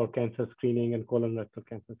look for cancer screening and colorectal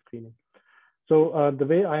cancer screening. So the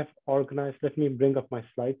way I've organized, let me bring up my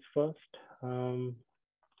slides first.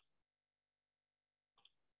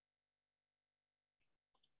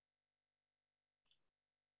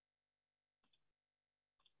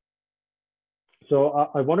 So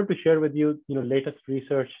I wanted to share with you, latest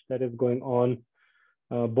research that is going on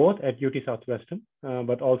both at UT Southwestern,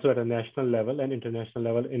 but also at a national level and international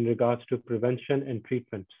level in regards to prevention and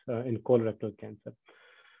treatment in colorectal cancer.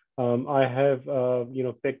 I have,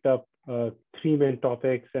 picked up 3 main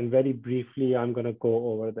topics, and very briefly, I'm going to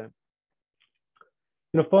go over them.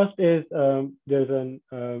 First is there's an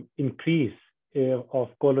increase of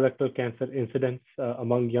colorectal cancer incidence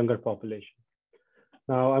among younger population.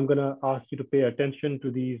 Now, I'm going to ask you to pay attention to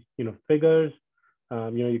these, figures.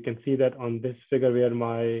 You can see that on this figure where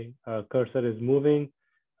my cursor is moving.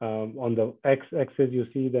 On the x-axis, you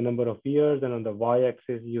see the number of years, and on the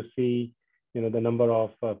y-axis, you see, the number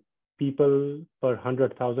of people per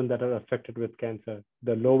 100,000 that are affected with cancer.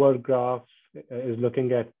 The lower graph is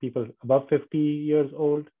looking at people above 50 years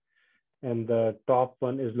old, and the top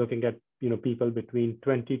one is looking at, people between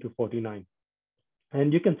 20 to 49.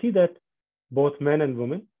 And you can see that both men and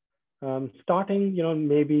women, starting,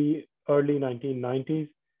 maybe early 1990s,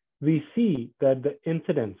 we see that the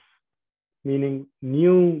incidence, meaning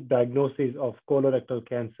new diagnoses of colorectal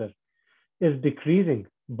cancer, is decreasing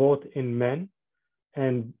both in men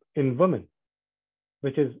and in women.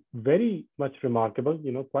 which is very much remarkable,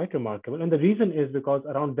 quite remarkable. And the reason is because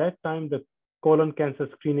around that time, the colon cancer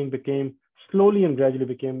screening became slowly and gradually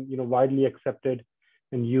became, widely accepted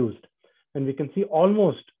and used. And we can see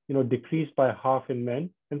almost, decreased by half in men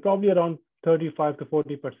and probably around 35 to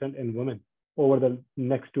 40% in women over the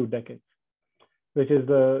next 2 decades, which is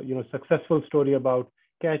the, successful story about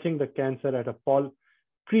catching the cancer at a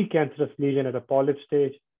precancerous lesion at a polyp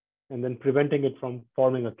stage and then preventing it from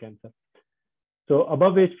forming a cancer. So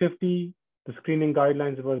above age 50, the screening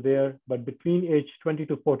guidelines were there, but between age 20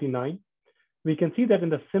 to 49, we can see that in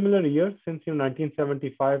the similar years, since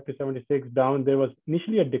 1975 to 76 down, there was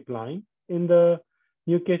initially a decline in the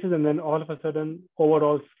new cases, and then all of a sudden,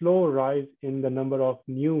 overall slow rise in the number of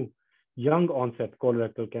new young onset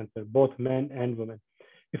colorectal cancer, both men and women.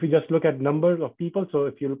 If you just look at numbers of people, so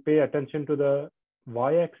if you pay attention to the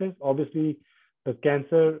y-axis, obviously the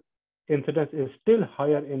cancer incidence is still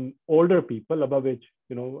higher in older people above age,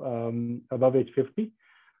 above age 50.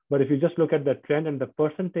 But if you just look at the trend and the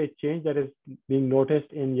percentage change that is being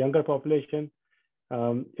noticed in younger population,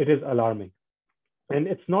 it is alarming. And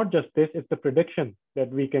it's not just this, it's the prediction that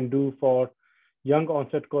we can do for young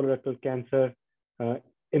onset colorectal cancer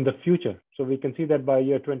in the future. So we can see that by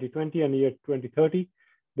year 2020 and year 2030,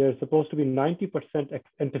 there's supposed to be 90%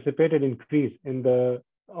 anticipated increase in the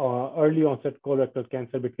early onset colorectal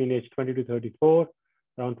cancer between age 20 to 34,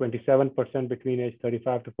 around 27% between age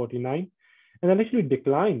 35 to 49, and then actually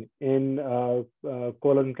decline in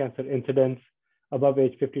colon cancer incidence above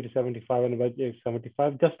age 50 to 75 and above age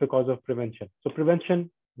 75 just because of prevention. So prevention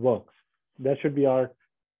works. That should be our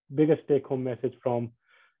biggest take-home message from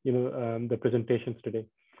the presentations today.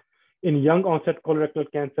 In young onset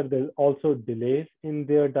colorectal cancer, there's also delays in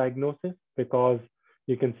their diagnosis because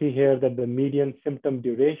you can see here that the median symptom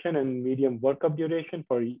duration and median workup duration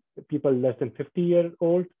for people less than 50 years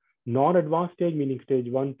old, non-advanced stage, meaning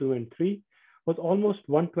stage 1, 2, and 3, was almost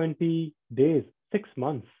 120 days, 6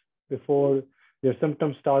 months before their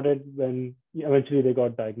symptoms started when eventually they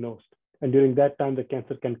got diagnosed. And during that time, the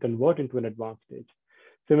cancer can convert into an advanced stage.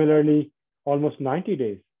 Similarly, almost 90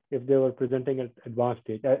 days if they were presenting at advanced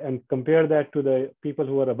stage. And compare that to the people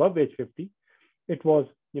who are above age 50, it was,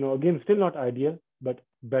 again, still not ideal, but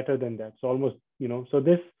better than that. So almost, so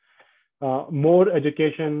this more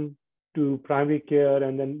education to primary care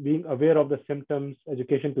and then being aware of the symptoms,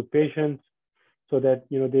 education to patients so that,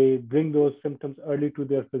 they bring those symptoms early to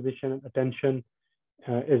their physician attention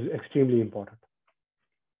is extremely important.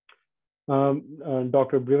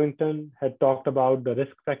 Dr. Brewington had talked about the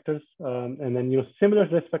risk factors, and then similar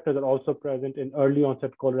risk factors are also present in early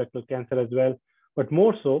onset colorectal cancer as well, but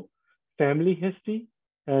more so family history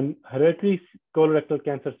and hereditary colorectal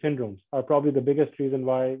cancer syndromes are probably the biggest reason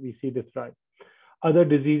why we see this rise. Other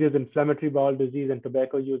diseases, inflammatory bowel disease and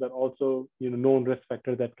tobacco use are also known risk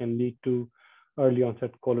factors that can lead to early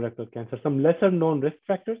onset colorectal cancer. Some lesser known risk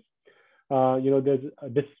factors,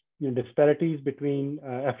 there's disparities between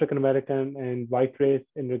African American and white race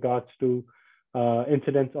in regards to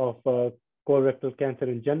incidence of colorectal cancer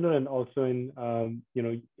in general and also in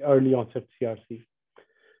early onset CRC.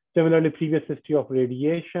 Similarly, previous history of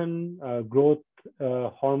radiation, growth,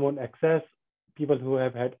 hormone excess, people who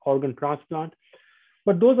have had organ transplant.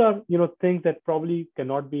 But those are things that probably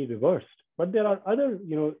cannot be reversed. But there are other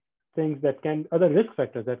things that other risk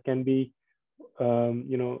factors that can be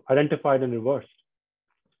identified and reversed.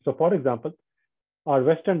 So for example, our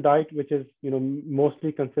Western diet, which is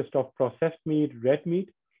mostly consists of processed meat, red meat,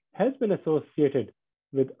 has been associated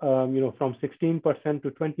with from 16% to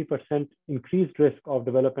 20% increased risk of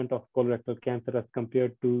development of colorectal cancer as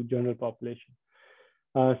compared to general population.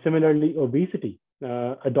 Similarly, obesity,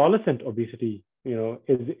 adolescent obesity,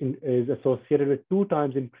 is associated with 2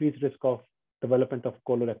 times increased risk of development of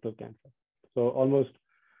colorectal cancer. So almost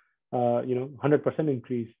 100%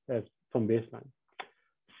 increase as from baseline.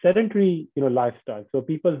 Sedentary lifestyle. So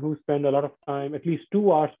people who spend a lot of time, at least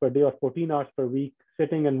 2 hours per day or 14 hours per week,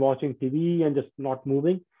 sitting and watching TV and just not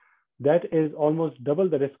moving, that is almost double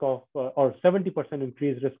the risk of, or 70%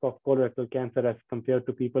 increased risk of colorectal cancer as compared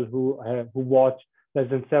to people who watch less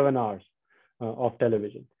than 7 hours of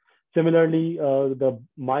television. Similarly, the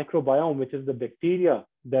microbiome, which is the bacteria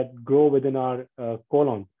that grow within our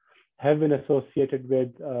colon, have been associated with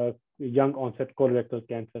young onset colorectal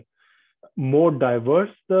cancer. More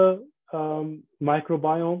diverse the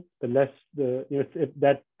microbiome, the less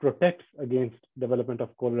that protects against development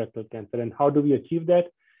of colorectal cancer. And how do we achieve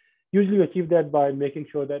that? Usually we achieve that by making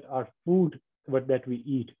sure that our food that we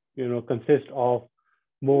eat, consists of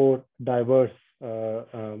more diverse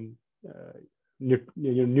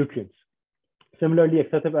nutrients. Similarly,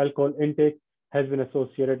 excessive alcohol intake has been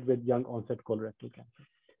associated with young onset colorectal cancer.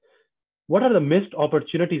 What are the missed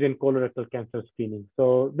opportunities in colorectal cancer screening?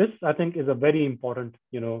 So this, I think, is a very important,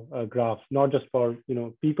 graph, not just for,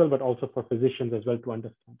 people, but also for physicians as well to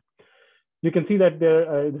understand. You can see that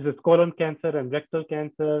this is colon cancer and rectal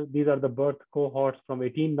cancer. These are the birth cohorts from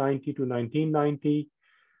 1890 to 1990.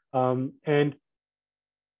 And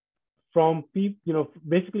from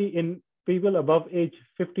basically in people above age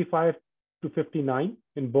 55 to 59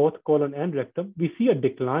 in both colon and rectum, we see a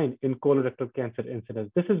decline in colorectal cancer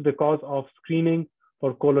incidence. This is because of screening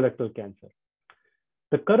for colorectal cancer.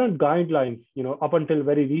 The current guidelines, up until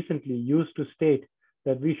very recently, used to state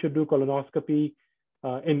that we should do colonoscopy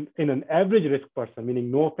in an average risk person, meaning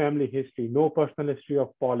no family history, no personal history of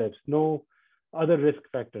polyps, no other risk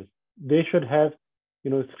factors. They should have,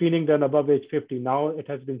 screening done above age 50. Now it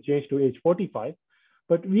has been changed to age 45,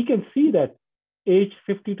 but we can see that age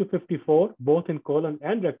 50 to 54, both in colon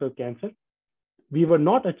and rectal cancer, we were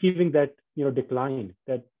not achieving that, decline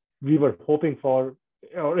that we were hoping for,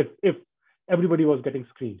 or if everybody was getting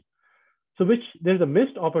screened. So there's a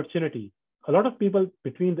missed opportunity. A lot of people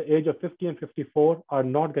between the age of 50 and 54 are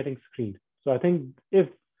not getting screened. So I think if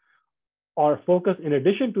our focus, in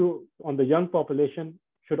addition to on the young population,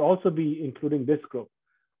 should also be including this group,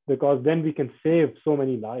 because then we can save so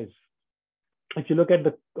many lives. If you look at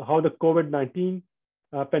how the COVID-19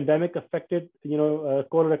 pandemic affected,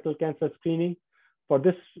 colorectal cancer screening, for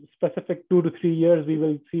this specific 2 to 3 years, we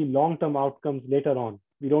will see long-term outcomes later on.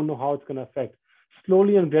 We don't know how it's going to affect.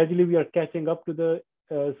 Slowly and gradually, we are catching up to the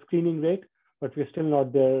screening rate, but we're still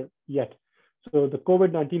not there yet. So the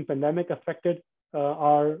COVID-19 pandemic affected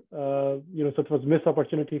so it was missed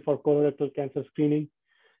opportunity for colorectal cancer screening.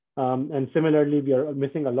 And similarly, we are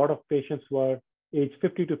missing a lot of patients who are age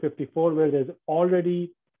 50 to 54, where there's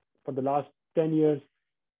already, for the last 10 years,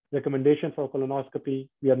 recommendation for colonoscopy.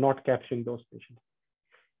 We are not capturing those patients.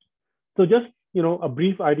 So just, a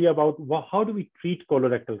brief idea about how do we treat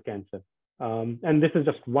colorectal cancer? And this is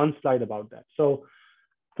just one slide about that. So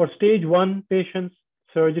for stage 1 patients,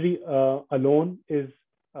 surgery alone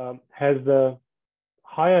has the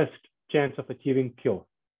highest chance of achieving cure.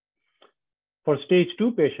 For stage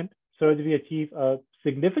 2 patients, surgery achieves a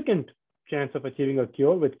significant chance of achieving a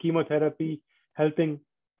cure, with chemotherapy helping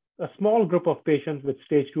a small group of patients with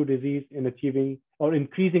stage 2 disease in achieving or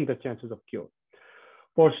increasing the chances of cure.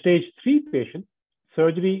 For stage 3 patients,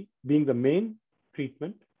 surgery being the main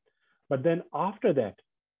treatment, but then after that,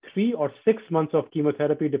 3 or 6 months of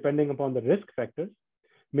chemotherapy, depending upon the risk factors,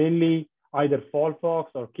 mainly either FOLFOX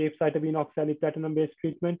or capecitabine oxaliplatinum-based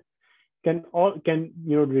treatment, can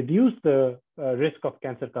reduce the risk of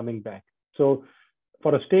cancer coming back. So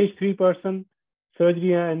for a stage 3 person,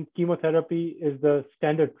 surgery and chemotherapy is the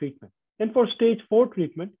standard treatment. And for stage 4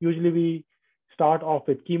 treatment, usually we start off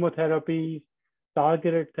with chemotherapy,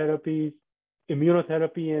 targeted therapies,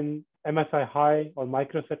 immunotherapy in MSI high or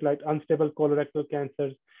microsatellite unstable colorectal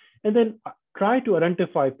cancers, and then try to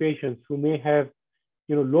identify patients who may have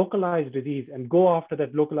localized disease and go after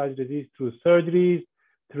that localized disease through surgeries,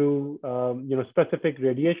 through specific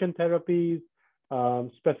radiation therapies,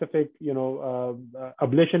 specific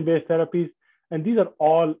ablation-based therapies. And these are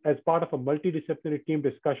all as part of a multidisciplinary team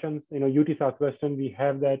discussions. UT Southwestern, we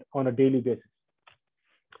have that on a daily basis.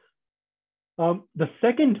 The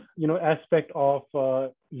second aspect of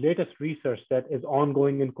latest research that is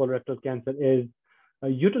ongoing in colorectal cancer is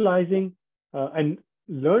utilizing and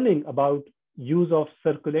learning about use of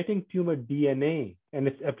circulating tumor DNA and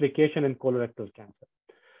its application in colorectal cancer.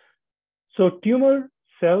 So tumor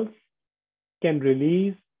cells can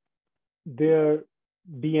release their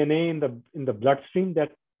DNA in the bloodstream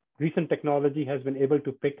that recent technology has been able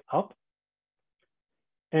to pick up.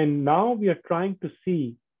 And now we are trying to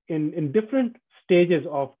see in different stages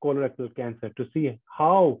of colorectal cancer to see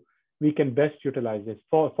how we can best utilize this.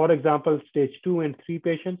 For example, stage 2 and 3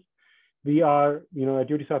 patients, we are,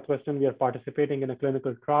 at UT Southwestern, we are participating in a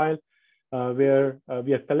clinical trial where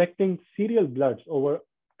we are collecting serial bloods over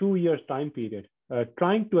 2 years time period,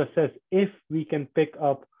 trying to assess if we can pick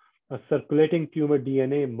up a circulating tumor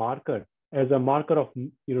DNA marker as a marker of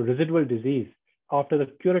residual disease after the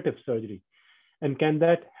curative surgery. And can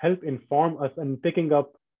that help inform us in picking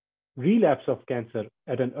up relapse of cancer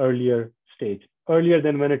at an earlier stage, earlier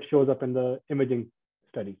than when it shows up in the imaging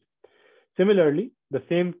studies. Similarly, the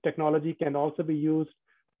same technology can also be used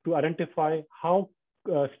to identify how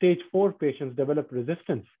stage 4 patients develop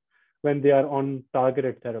resistance when they are on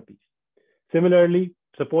targeted therapies. Similarly,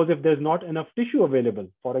 suppose if there's not enough tissue available,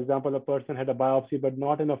 for example, a person had a biopsy, but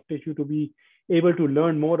not enough tissue to be able to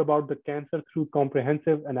learn more about the cancer through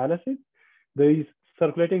comprehensive analysis, these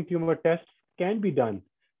circulating tumor tests can be done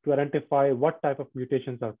to identify what type of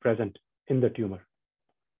mutations are present in the tumor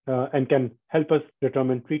and can help us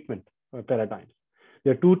determine treatment paradigms.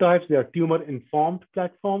 There are two types. There are tumor-informed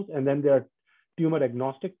platforms, and then there are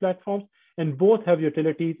tumor-agnostic platforms, and both have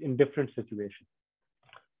utilities in different situations.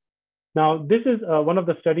 Now, this is one of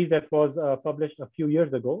the studies that was published a few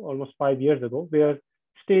years ago, almost 5 years ago, where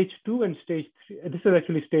stage 2 and stage 3, this is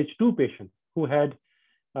actually stage 2 patients who had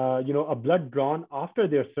a blood drawn after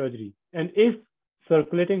their surgery. And if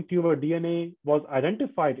circulating tumor DNA was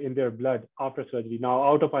identified in their blood after surgery, now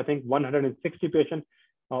out of, I think, 160 patients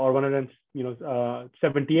or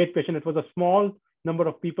 178 patients, it was a small number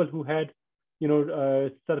of people who had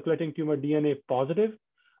circulating tumor DNA positive.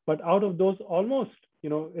 But out of those, almost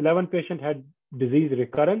 11 patients had disease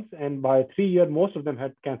recurrence, and by 3 years, most of them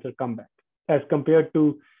had cancer comeback, as compared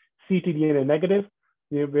to ctDNA negative,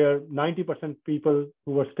 where 90% people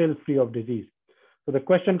who were still free of disease. So the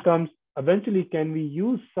question comes, eventually, can we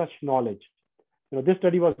use such knowledge? This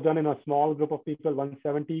study was done in a small group of people,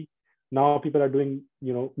 170. Now people are doing,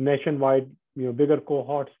 nationwide, bigger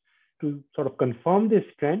cohorts to sort of confirm this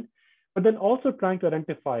trend, but then also trying to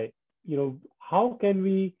identify, how can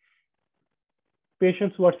we,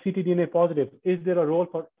 patients who are ctDNA positive, is there a role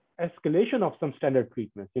for escalation of some standard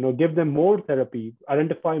treatments? Give them more therapy,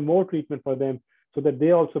 identify more treatment for them so that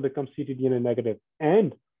they also become ctDNA negative.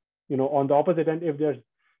 And, on the opposite end, if there's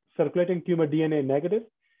circulating tumor DNA negative,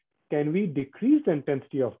 can we decrease the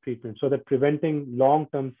intensity of treatment so that preventing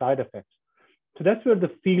long-term side effects? So that's where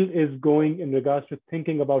the field is going in regards to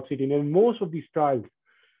thinking about ctDNA. And most of these trials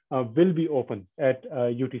will be open at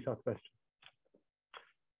UT Southwestern.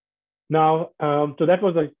 Now, so that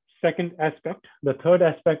was the second aspect. The third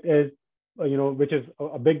aspect is, which is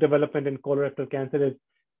a big development in colorectal cancer, is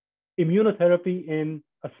immunotherapy in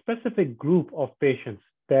a specific group of patients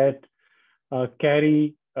that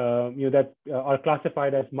that are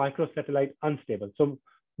classified as microsatellite unstable. So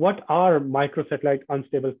what are microsatellite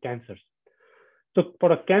unstable cancers? So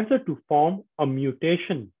for a cancer to form, a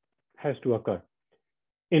mutation has to occur.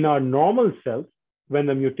 In our normal cells, when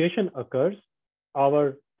the mutation occurs,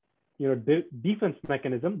 our defense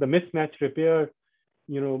mechanism, the mismatch repair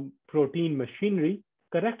protein machinery,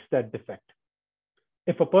 corrects that defect.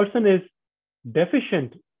 If a person is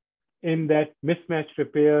deficient in that mismatch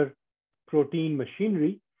repair protein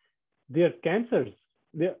machinery, their cancers,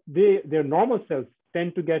 their normal cells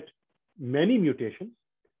tend to get many mutations,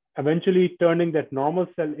 eventually turning that normal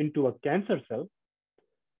cell into a cancer cell.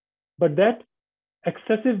 But that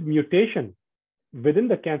excessive mutation within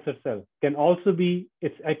the cancer cell can also be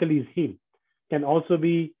its Achilles heel, can also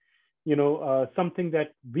be something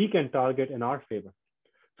that we can target in our favor.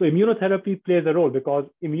 So immunotherapy plays a role because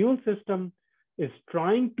immune system is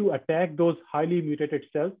trying to attack those highly mutated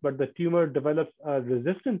cells, but the tumor develops a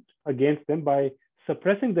resistance against them by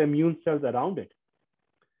suppressing the immune cells around it.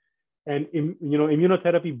 And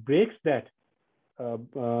immunotherapy breaks that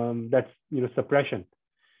suppression.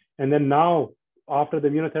 And then now, after the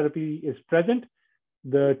immunotherapy is present,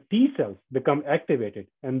 the T cells become activated,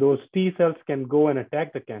 and those T cells can go and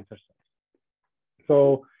attack the cancer cells.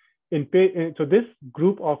 So this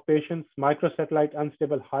group of patients, microsatellite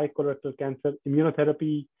unstable high colorectal cancer,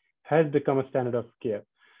 immunotherapy has become a standard of care.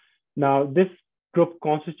 Now, this group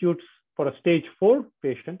constitutes, for a stage 4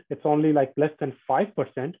 patient, it's only like less than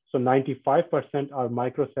 5%. So 95% are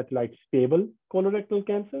microsatellite stable colorectal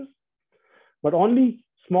cancers, but only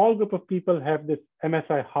small group of people have this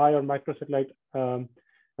MSI high or microsatellite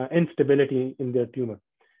instability in their tumor.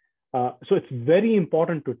 So it's very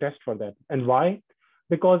important to test for that. And why?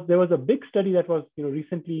 Because there was a big study that was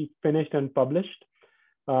recently finished and published,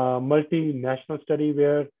 multinational study,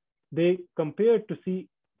 where they compared to see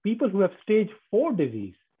people who have stage 4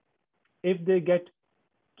 disease, if they get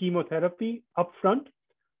chemotherapy upfront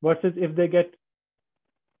versus if they get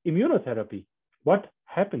immunotherapy, what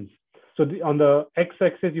happens? So on the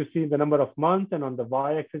x-axis, you see the number of months, and on the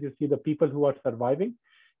y-axis, you see the people who are surviving.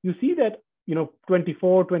 You see that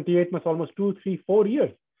 24, 28 months, almost 2, 3, 4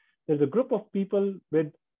 years. There's a group of people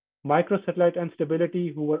with microsatellite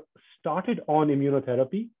instability who were started on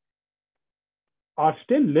immunotherapy, are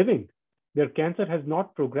still living. Their cancer has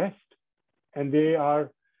not progressed, and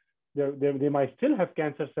they might still have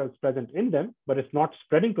cancer cells present in them, but it's not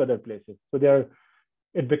spreading to other places. So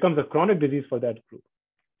it becomes a chronic disease for that group.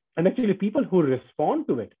 And actually, people who respond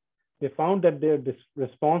to it, they found that their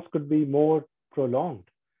response could be more prolonged,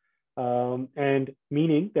 and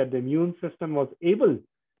meaning that the immune system was able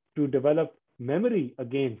to develop memory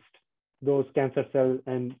against those cancer cells.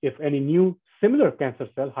 And if any new similar cancer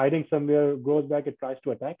cell hiding somewhere goes back, it tries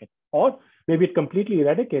to attack it. Or maybe it completely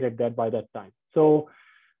eradicated that by that time. So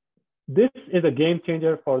this is a game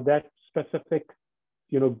changer for that specific,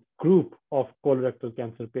 group of colorectal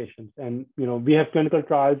cancer patients. And, we have clinical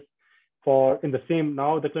trials now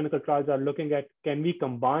the clinical trials are looking at, can we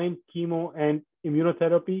combine chemo and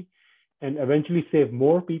immunotherapy and eventually save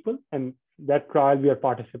more people? And that trial, we are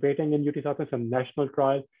participating in UT Southwestern national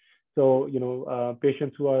trial. So,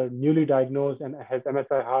 patients who are newly diagnosed and has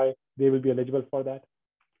MSI high, they will be eligible for that.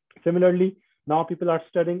 Similarly, now people are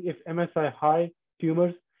studying if MSI high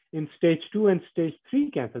tumors in stage 2 and stage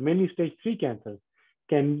 3 cancer, mainly stage 3 cancers,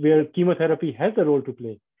 where chemotherapy has a role to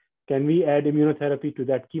play. Can we add immunotherapy to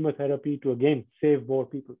that chemotherapy to, again, save more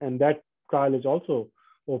people? And that trial is also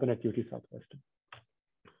open at UT Southwestern.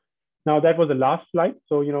 Now, that was the last slide.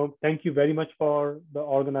 So, thank you very much for the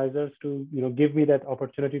organizers to, give me that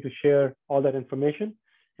opportunity to share all that information.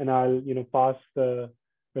 And I'll, pass the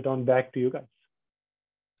baton back to you guys.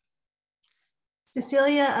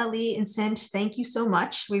 Cecelia, Ali, and Cynt, thank you so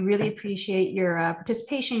much. We really appreciate your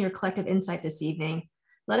participation, your collective insight this evening.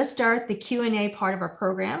 Let us start the Q&A part of our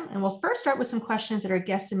program. And we'll first start with some questions that our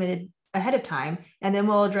guests submitted ahead of time, and then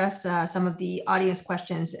we'll address some of the audience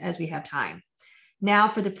questions as we have time. Now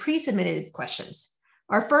for the pre-submitted questions.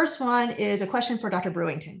 Our first one is a question for Dr.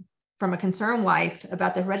 Brewington from a concerned wife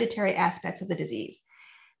about the hereditary aspects of the disease.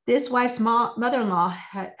 This wife's mother-in-law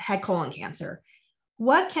had colon cancer.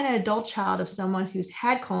 What can an adult child of someone who's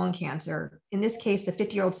had colon cancer, in this case, the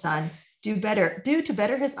 50-year-old son, do to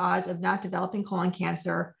better his odds of not developing colon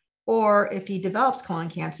cancer, or if he develops colon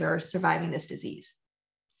cancer, surviving this disease?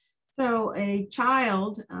 So a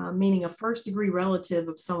child, meaning a first-degree relative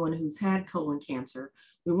of someone who's had colon cancer,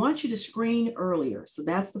 we want you to screen earlier. So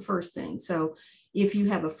that's the first thing. So if you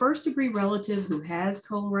have a first-degree relative who has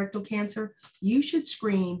colorectal cancer, you should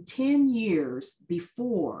screen 10 years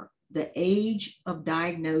before the age of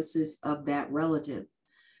diagnosis of that relative.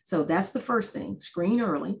 So that's the first thing, screen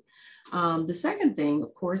early. The second thing,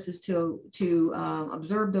 of course, is to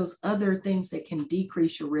observe those other things that can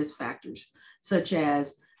decrease your risk factors, such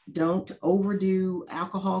as don't overdo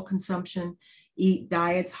alcohol consumption, eat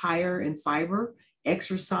diets higher in fiber,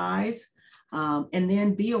 exercise, and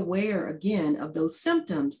then be aware again of those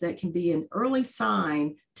symptoms that can be an early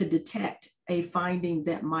sign to detect a finding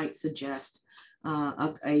that might suggest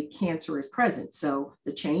a cancer is present. So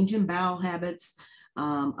the change in bowel habits,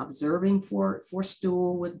 observing for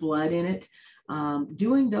stool with blood in it,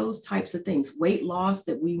 doing those types of things, weight loss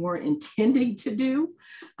that we weren't intending to do.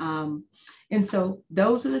 And so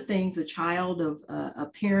those are the things a child of a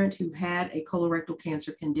parent who had a colorectal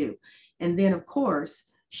cancer can do. And then, of course,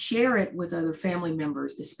 share it with other family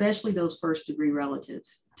members, especially those first-degree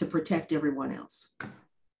relatives, to protect everyone else.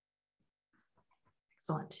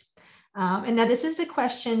 Excellent. And now this is a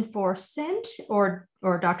question for Cynt or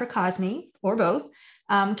Dr. Kazmi, or both.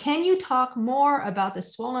 Can you talk more about the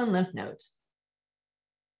swollen lymph nodes?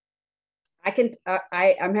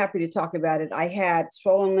 I'm happy to talk about it. I had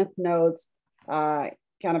swollen lymph nodes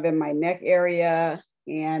kind of in my neck area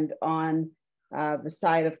and on the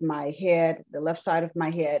side of my head, the left side of my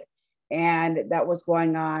head. And that was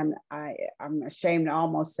going on, I'm ashamed to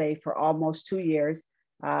almost say, for almost 2 years.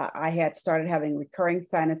 I had started having recurring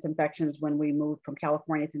sinus infections when we moved from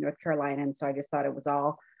California to North Carolina. And so I just thought it was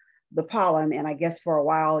all the pollen. And I guess for a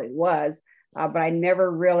while it was, but I never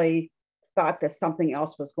really thought that something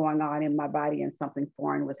else was going on in my body and something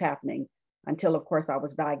foreign was happening until, of course, I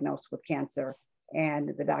was diagnosed with cancer.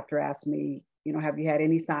 And the doctor asked me, have you had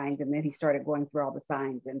any signs? And then he started going through all the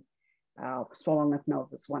signs, and swollen lymph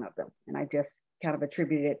node was one of them. And I just kind of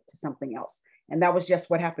attributed it to something else. And that was just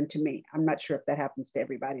what happened to me. I'm not sure if that happens to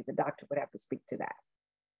everybody. The doctor would have to speak to that.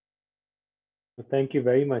 Thank you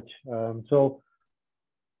very much. So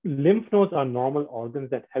lymph nodes are normal organs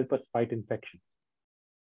that help us fight infection,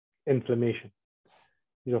 inflammation.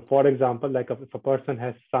 For example, like if a person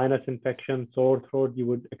has sinus infection, sore throat, you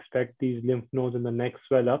would expect these lymph nodes in the neck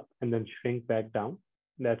swell up and then shrink back down.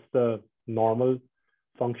 That's the normal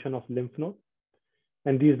function of lymph nodes.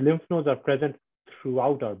 And these lymph nodes are present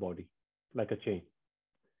throughout our body, like a chain.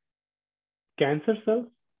 Cancer cells,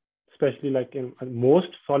 especially like in most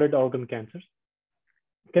solid organ cancers,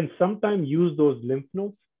 can sometimes use those lymph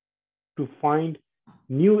nodes to find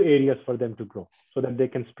new areas for them to grow so that they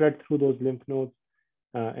can spread through those lymph nodes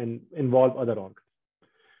and involve other organs.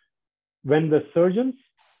 When the surgeons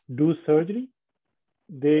do surgery,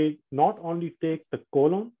 they not only take the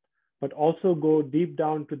colon, but also go deep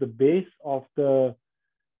down to the base of the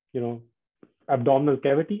abdominal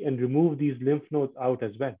cavity and remove these lymph nodes out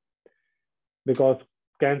as well, because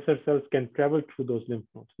cancer cells can travel through those lymph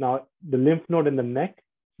nodes. Now, the lymph node in the neck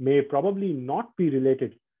may probably not be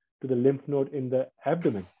related to the lymph node in the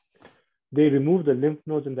abdomen, they remove the lymph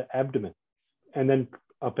nodes in the abdomen. And then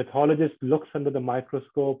a pathologist looks under the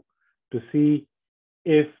microscope to see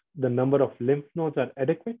if the number of lymph nodes are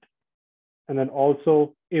adequate, and then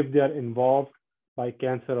also if they are involved by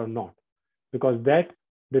cancer or not, because that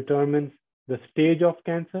determines the stage of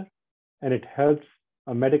cancer, and it helps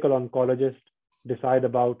a medical oncologist decide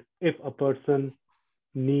about if a person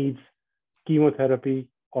needs chemotherapy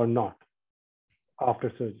or not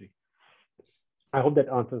after surgery. I hope that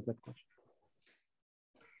answers that question.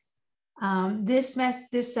 This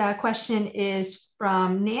question is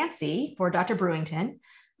from Nancy for Dr. Brewington.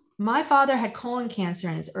 My father had colon cancer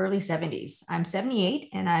in his early 70s. I'm 78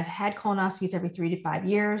 and I've had colonoscopies every 3 to 5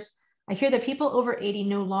 years. I hear that people over 80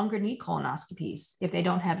 no longer need colonoscopies if they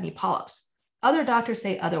don't have any polyps. Other doctors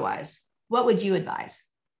say otherwise. What would you advise?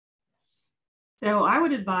 So I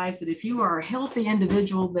would advise that if you are a healthy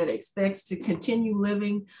individual that expects to continue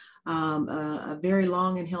living a very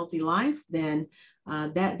long and healthy life, then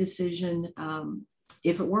that decision,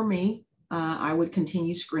 if it were me, I would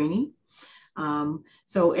continue screening.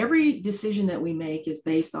 So every decision that we make is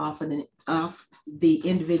based off the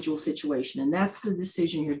individual situation, and that's the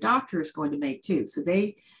decision your doctor is going to make too. So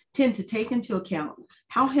they tend to take into account,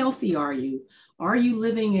 how healthy are you? Are you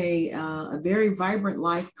living a very vibrant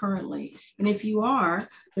life currently? And if you are,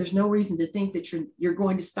 there's no reason to think that you're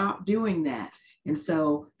going to stop doing that. And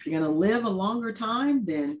so if you're going to live a longer time,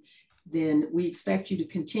 then we expect you to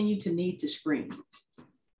continue to need to screen.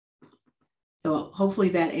 So hopefully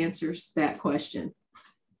that answers that question.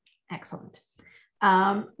 Excellent.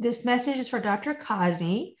 This message is for Dr.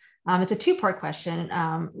 Kazmi. It's a two-part question.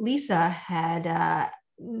 Lisa had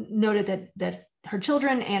noted that her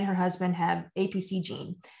children and her husband have APC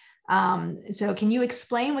gene. So can you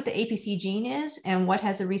explain what the APC gene is and what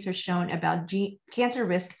has the research shown about cancer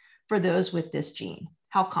risk for those with this gene?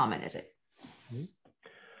 How common is it?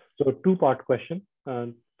 So two-part question.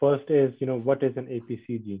 First is, what is an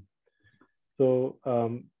APC gene? So,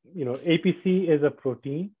 APC is a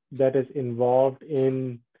protein that is involved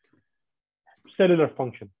in cellular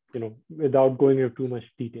function, without going into too much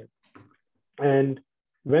detail. And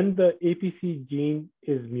when the APC gene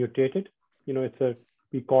is mutated,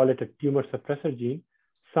 we call it a tumor suppressor gene,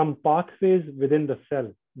 some pathways within the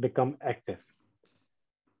cell become active.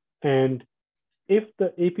 And if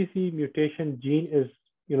the APC mutation gene is,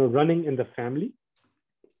 running in the family,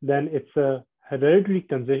 then it's a hereditary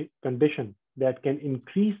condition that can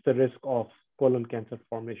increase the risk of colon cancer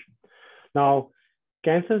formation. Now,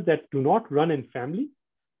 cancers that do not run in family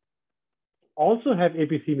also have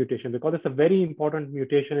APC mutation, because it's a very important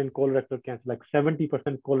mutation in colorectal cancer, like 70%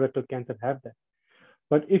 colorectal cancer have that.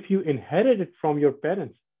 But if you inherit it from your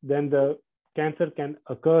parents, then the cancer can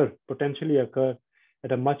potentially occur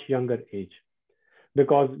at a much younger age.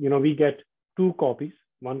 Because, we get two copies,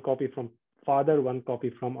 one copy from father, one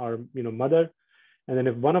copy from our, mother. And then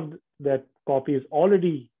if one of that copy is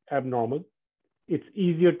already abnormal, it's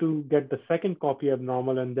easier to get the second copy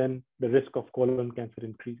abnormal, and then the risk of colon cancer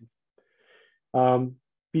increases.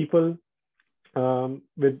 People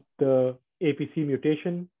with the APC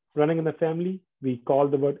mutation running in the family, we call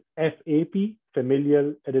the word FAP,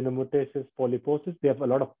 familial adenomatosis polyposis. They have a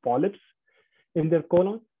lot of polyps in their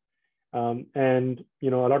colon. And, a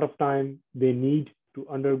lot of time they need to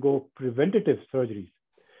undergo preventative surgeries.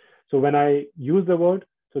 So when I use the word,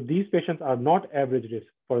 so these patients are not average risk.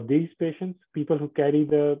 For these patients, people who carry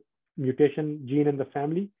the mutation gene in the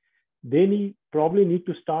family, they probably need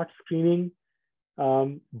to start screening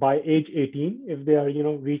by age 18 if they are,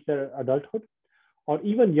 reach their adulthood, or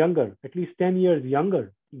even younger, at least 10 years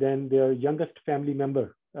younger than their youngest family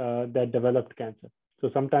member that developed cancer. So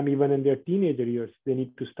sometime even in their teenager years, they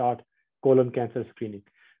need to start colon cancer screening.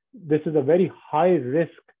 This is a very high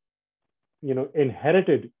risk,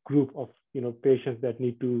 inherited group of, patients that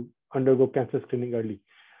need to undergo cancer screening early.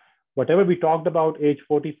 Whatever we talked about, age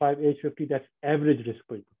 45, age 50, that's average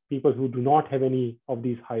risk people who do not have any of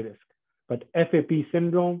these high risk. But FAP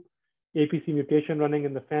syndrome, APC mutation running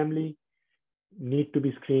in the family, need to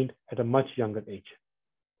be screened at a much younger age.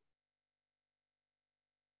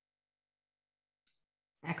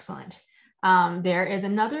 Excellent. There is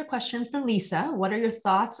another question from Lisa. What are your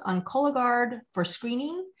thoughts on Cologuard for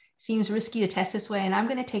screening? Seems risky to test this way. And I'm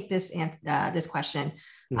going to take this question.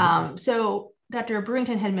 Mm-hmm. So Dr.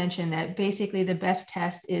 Brewington had mentioned that basically the best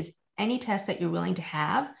test is any test that you're willing to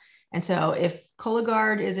have. And so if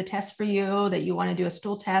Cologuard is a test for you, that you want to do a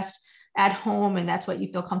stool test at home, and that's what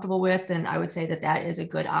you feel comfortable with, then I would say that is a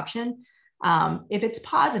good option. If it's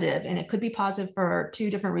positive, and it could be positive for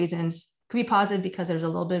two different reasons, it could be positive because there's a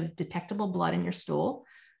little bit of detectable blood in your stool.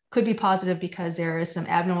 could be positive because there is some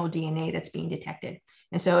abnormal DNA that's being detected.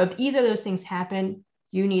 And so if either of those things happen,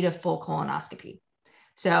 you need a full colonoscopy.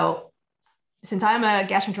 So since I'm a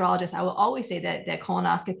gastroenterologist, I will always say that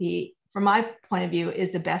colonoscopy, from my point of view,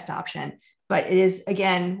 is the best option, but it is,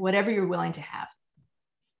 again, whatever you're willing to have.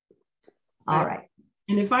 All right.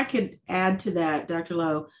 And if I could add to that, Dr.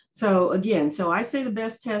 Lowe, so again, so I say the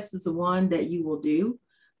best test is the one that you will do,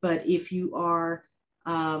 but if you are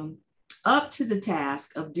up to the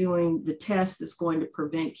task of doing the test that's going to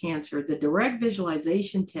prevent cancer, the direct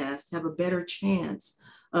visualization tests have a better chance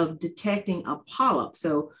of detecting a polyp.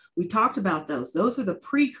 So we talked about those. Those are the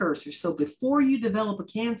precursors. So before you develop a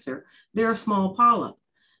cancer, they're a small polyp.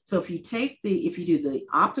 So if you do the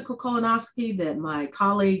optical colonoscopy that my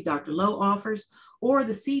colleague, Dr. Lowe, offers, or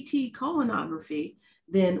the CT colonography,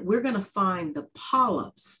 then we're going to find the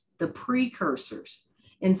polyps, the precursors.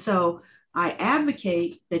 And so I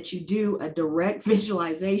advocate that you do a direct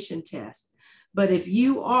visualization test. But if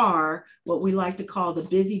you are what we like to call the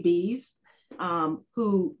busy bees,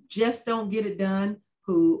 who just don't get it done,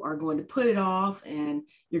 who are going to put it off, and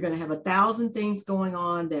you're going to have 1,000 things going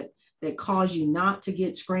on that cause you not to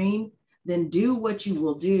get screened, then do what you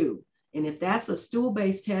will do. And if that's a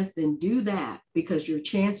stool-based test, then do that, because your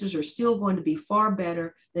chances are still going to be far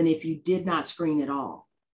better than if you did not screen at all.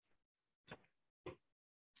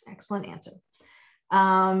 Excellent answer.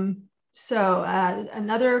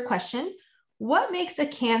 Another question, what makes a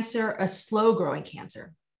cancer a slow-growing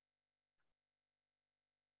cancer?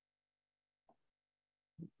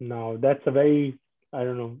 Now, that's a very, I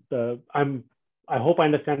don't know, I hope I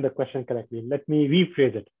understand the question correctly. Let me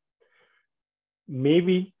rephrase it.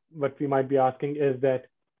 Maybe what we might be asking is that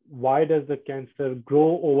why does the cancer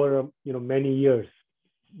grow over many years,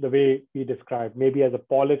 the way we described, maybe as a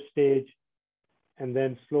polyp stage, and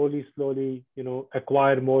then slowly,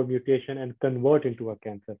 acquire more mutation and convert into a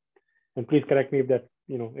cancer. And please correct me if that,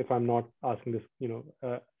 if I'm not asking this,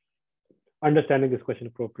 understanding this question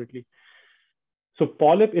appropriately. So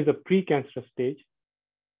polyp is a precancerous stage,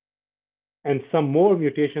 and some more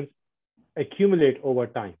mutations accumulate over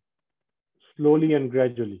time, slowly and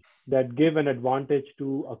gradually, that give an advantage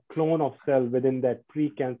to a clone of cell within that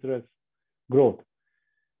precancerous growth.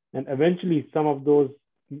 And eventually some of those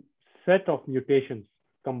set of mutations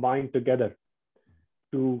combine together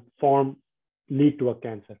to lead to a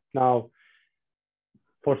cancer. Now,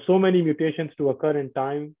 for so many mutations to occur in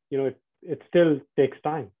time, it still takes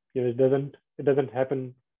time. It doesn't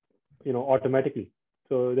happen, automatically.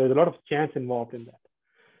 So there's a lot of chance involved in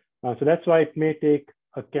that. So that's why it may take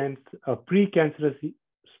a precancerous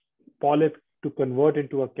polyp to convert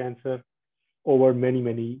into a cancer over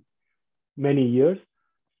many years,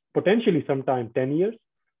 potentially sometime 10 years.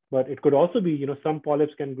 But it could also be, some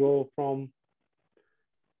polyps can grow from,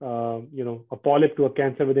 a polyp to a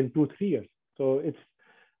cancer within 2-3 years. So it's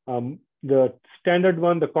the standard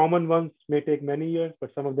one, the common ones may take many years,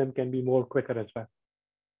 but some of them can be more quicker as well.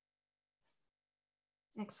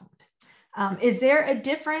 Excellent. Is there a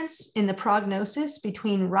difference in the prognosis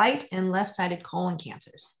between right and left-sided colon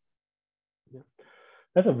cancers? Yeah.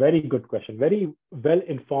 That's a very good question. Very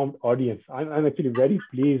well-informed audience. I'm actually very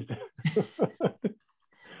pleased.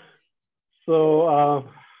 So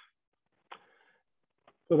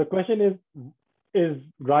the question is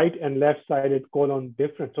right and left-sided colon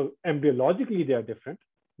different? So embryologically, they are different.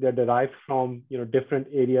 They're derived from different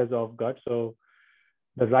areas of gut. So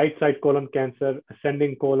the right side colon cancer,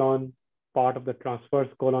 ascending colon, part of the transverse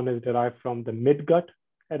colon is derived from the midgut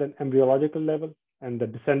at an embryological level, and the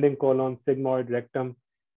descending colon, sigmoid rectum,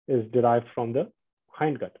 is derived from the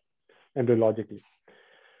hindgut embryologically.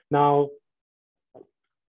 Now,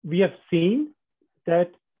 we have seen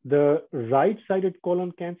that the right-sided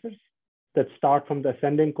colon cancers that start from the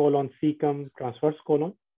ascending colon, cecum, transverse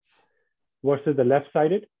colon versus the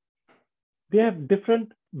left-sided, they have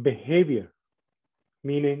different behavior,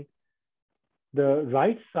 meaning the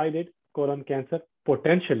right-sided colon cancer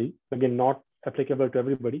potentially, again, not applicable to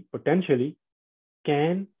everybody, potentially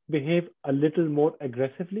can behave a little more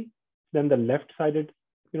aggressively than the left-sided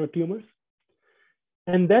tumors.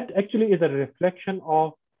 And that actually is a reflection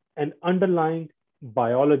of an underlying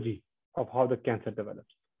biology of how the cancer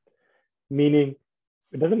develops. Meaning,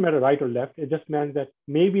 it doesn't matter right or left, it just means that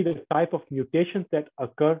maybe the type of mutations that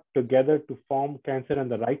occur together to form cancer on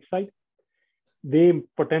the right side, they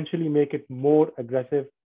potentially make it more aggressive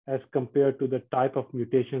as compared to the type of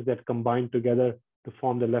mutations that combine together to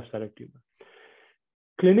form the left-sided tumor.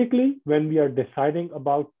 Clinically, when we are deciding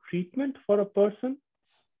about treatment for a person,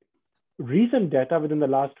 recent data within the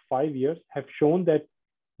last 5 years have shown that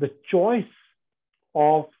the choice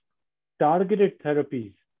of targeted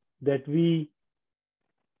therapies that we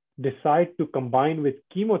decide to combine with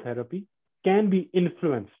chemotherapy can be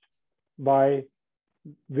influenced by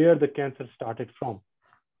where the cancer started from.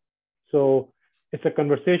 So it's a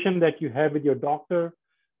conversation that you have with your doctor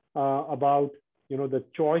about the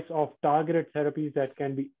choice of targeted therapies that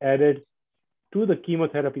can be added to the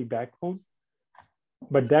chemotherapy backbone.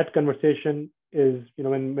 But that conversation is,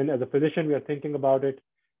 when as a physician we are thinking about it,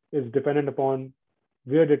 is dependent upon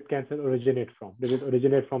where did cancer originate from? Did it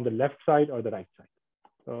originate from the left side or the right side?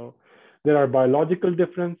 So there are biological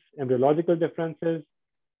differences, embryological differences,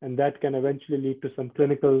 and that can eventually lead to some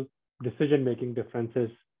clinical decision-making differences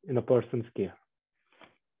in a person's care.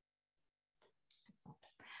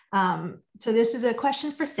 So this is a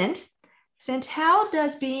question for Cynt. Cynt, how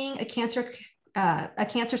does being a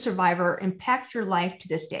cancer survivor impact your life to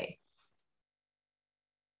this day?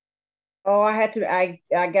 Oh, I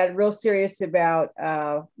got real serious about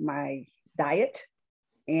my diet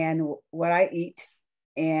and what I eat,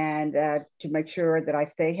 and to make sure that I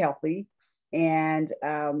stay healthy. And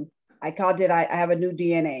I called it, I have a new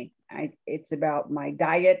DNA. It's about my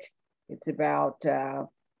diet. It's about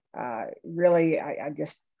I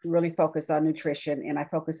just really focus on nutrition, and I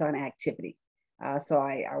focus on activity. So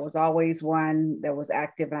I was always one that was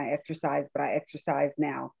active and I exercised, but I exercise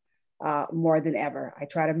now more than ever. I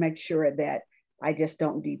try to make sure that I just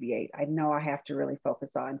don't deviate. I know I have to really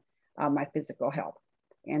focus on my physical health.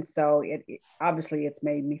 And so obviously it's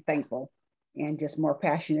made me thankful and just more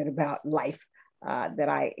passionate about life, that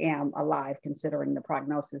I am alive considering the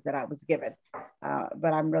prognosis that I was given.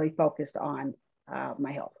 But I'm really focused on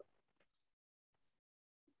my health.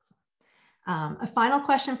 A final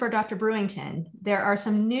question for Dr. Brewington. There are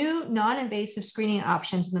some new non-invasive screening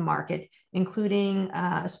options in the market, including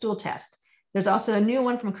a stool test. There's also a new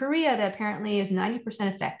one from Korea that apparently is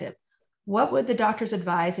 90% effective. What would the doctors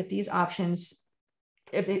advise if these options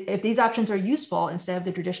are useful instead of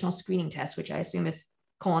the traditional screening test, which I assume is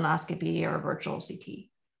colonoscopy or virtual CT?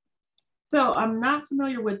 So I'm not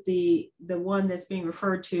familiar with the one that's being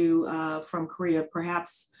referred to from Korea.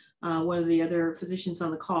 Perhaps one of the other physicians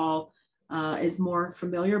on the call is more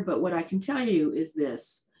familiar, but what I can tell you is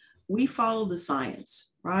this: we follow the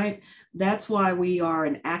science, right? That's why we are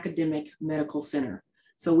an academic medical center.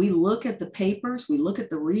 So we look at the papers, we look at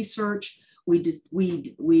the research, we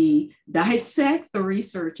dissect the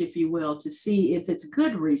research, if you will, to see if it's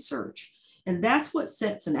good research. And that's what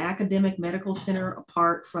sets an academic medical center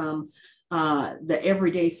apart from the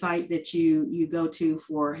everyday site that you go to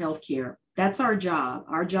for healthcare. That's our job.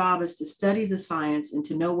 Our job is to study the science and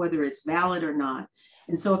to know whether it's valid or not.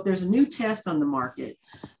 And so if there's a new test on the market,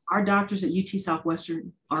 our doctors at UT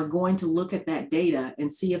Southwestern are going to look at that data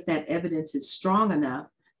and see if that evidence is strong enough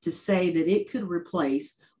to say that it could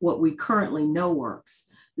replace what we currently know works,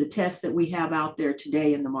 the tests that we have out there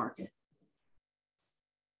today in the market.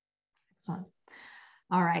 Excellent.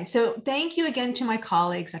 All right, so thank you again to my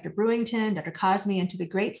colleagues, Dr. Brewington, Dr. Kazmi, and to the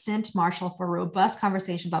great Cynt Marshall for a robust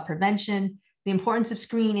conversation about prevention, the importance of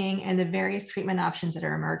screening, and the various treatment options that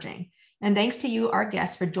are emerging. And thanks to you, our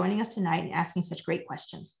guests, for joining us tonight and asking such great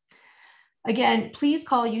questions. Again, please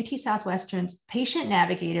call UT Southwestern's patient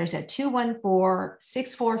navigators at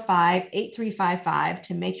 214-645-8355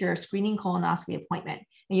 to make your screening colonoscopy appointment.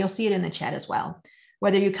 And you'll see it in the chat as well.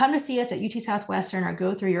 Whether you come to see us at UT Southwestern or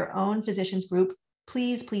go through your own physician's group,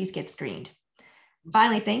 please get screened.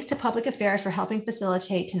 Finally, thanks to Public Affairs for helping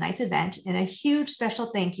facilitate tonight's event, and a huge special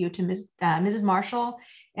thank you to Mrs. Marshall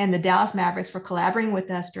and the Dallas Mavericks for collaborating with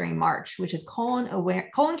us during March, which is Colon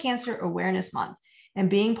Cancer Awareness Month, and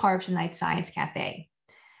being part of tonight's Science Cafe.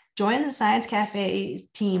 Join the Science Cafe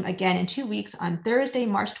team again in 2 weeks on Thursday,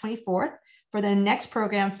 March 24th for the next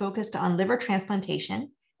program focused on liver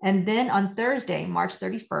transplantation, and then on Thursday, March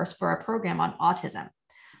 31st for our program on autism.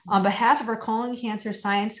 On behalf of our Colon Cancer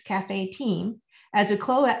Science Cafe team, as we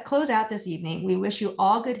close out this evening, we wish you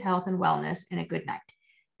all good health and wellness and a good night.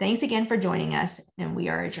 Thanks again for joining us, and we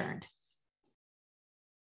are adjourned.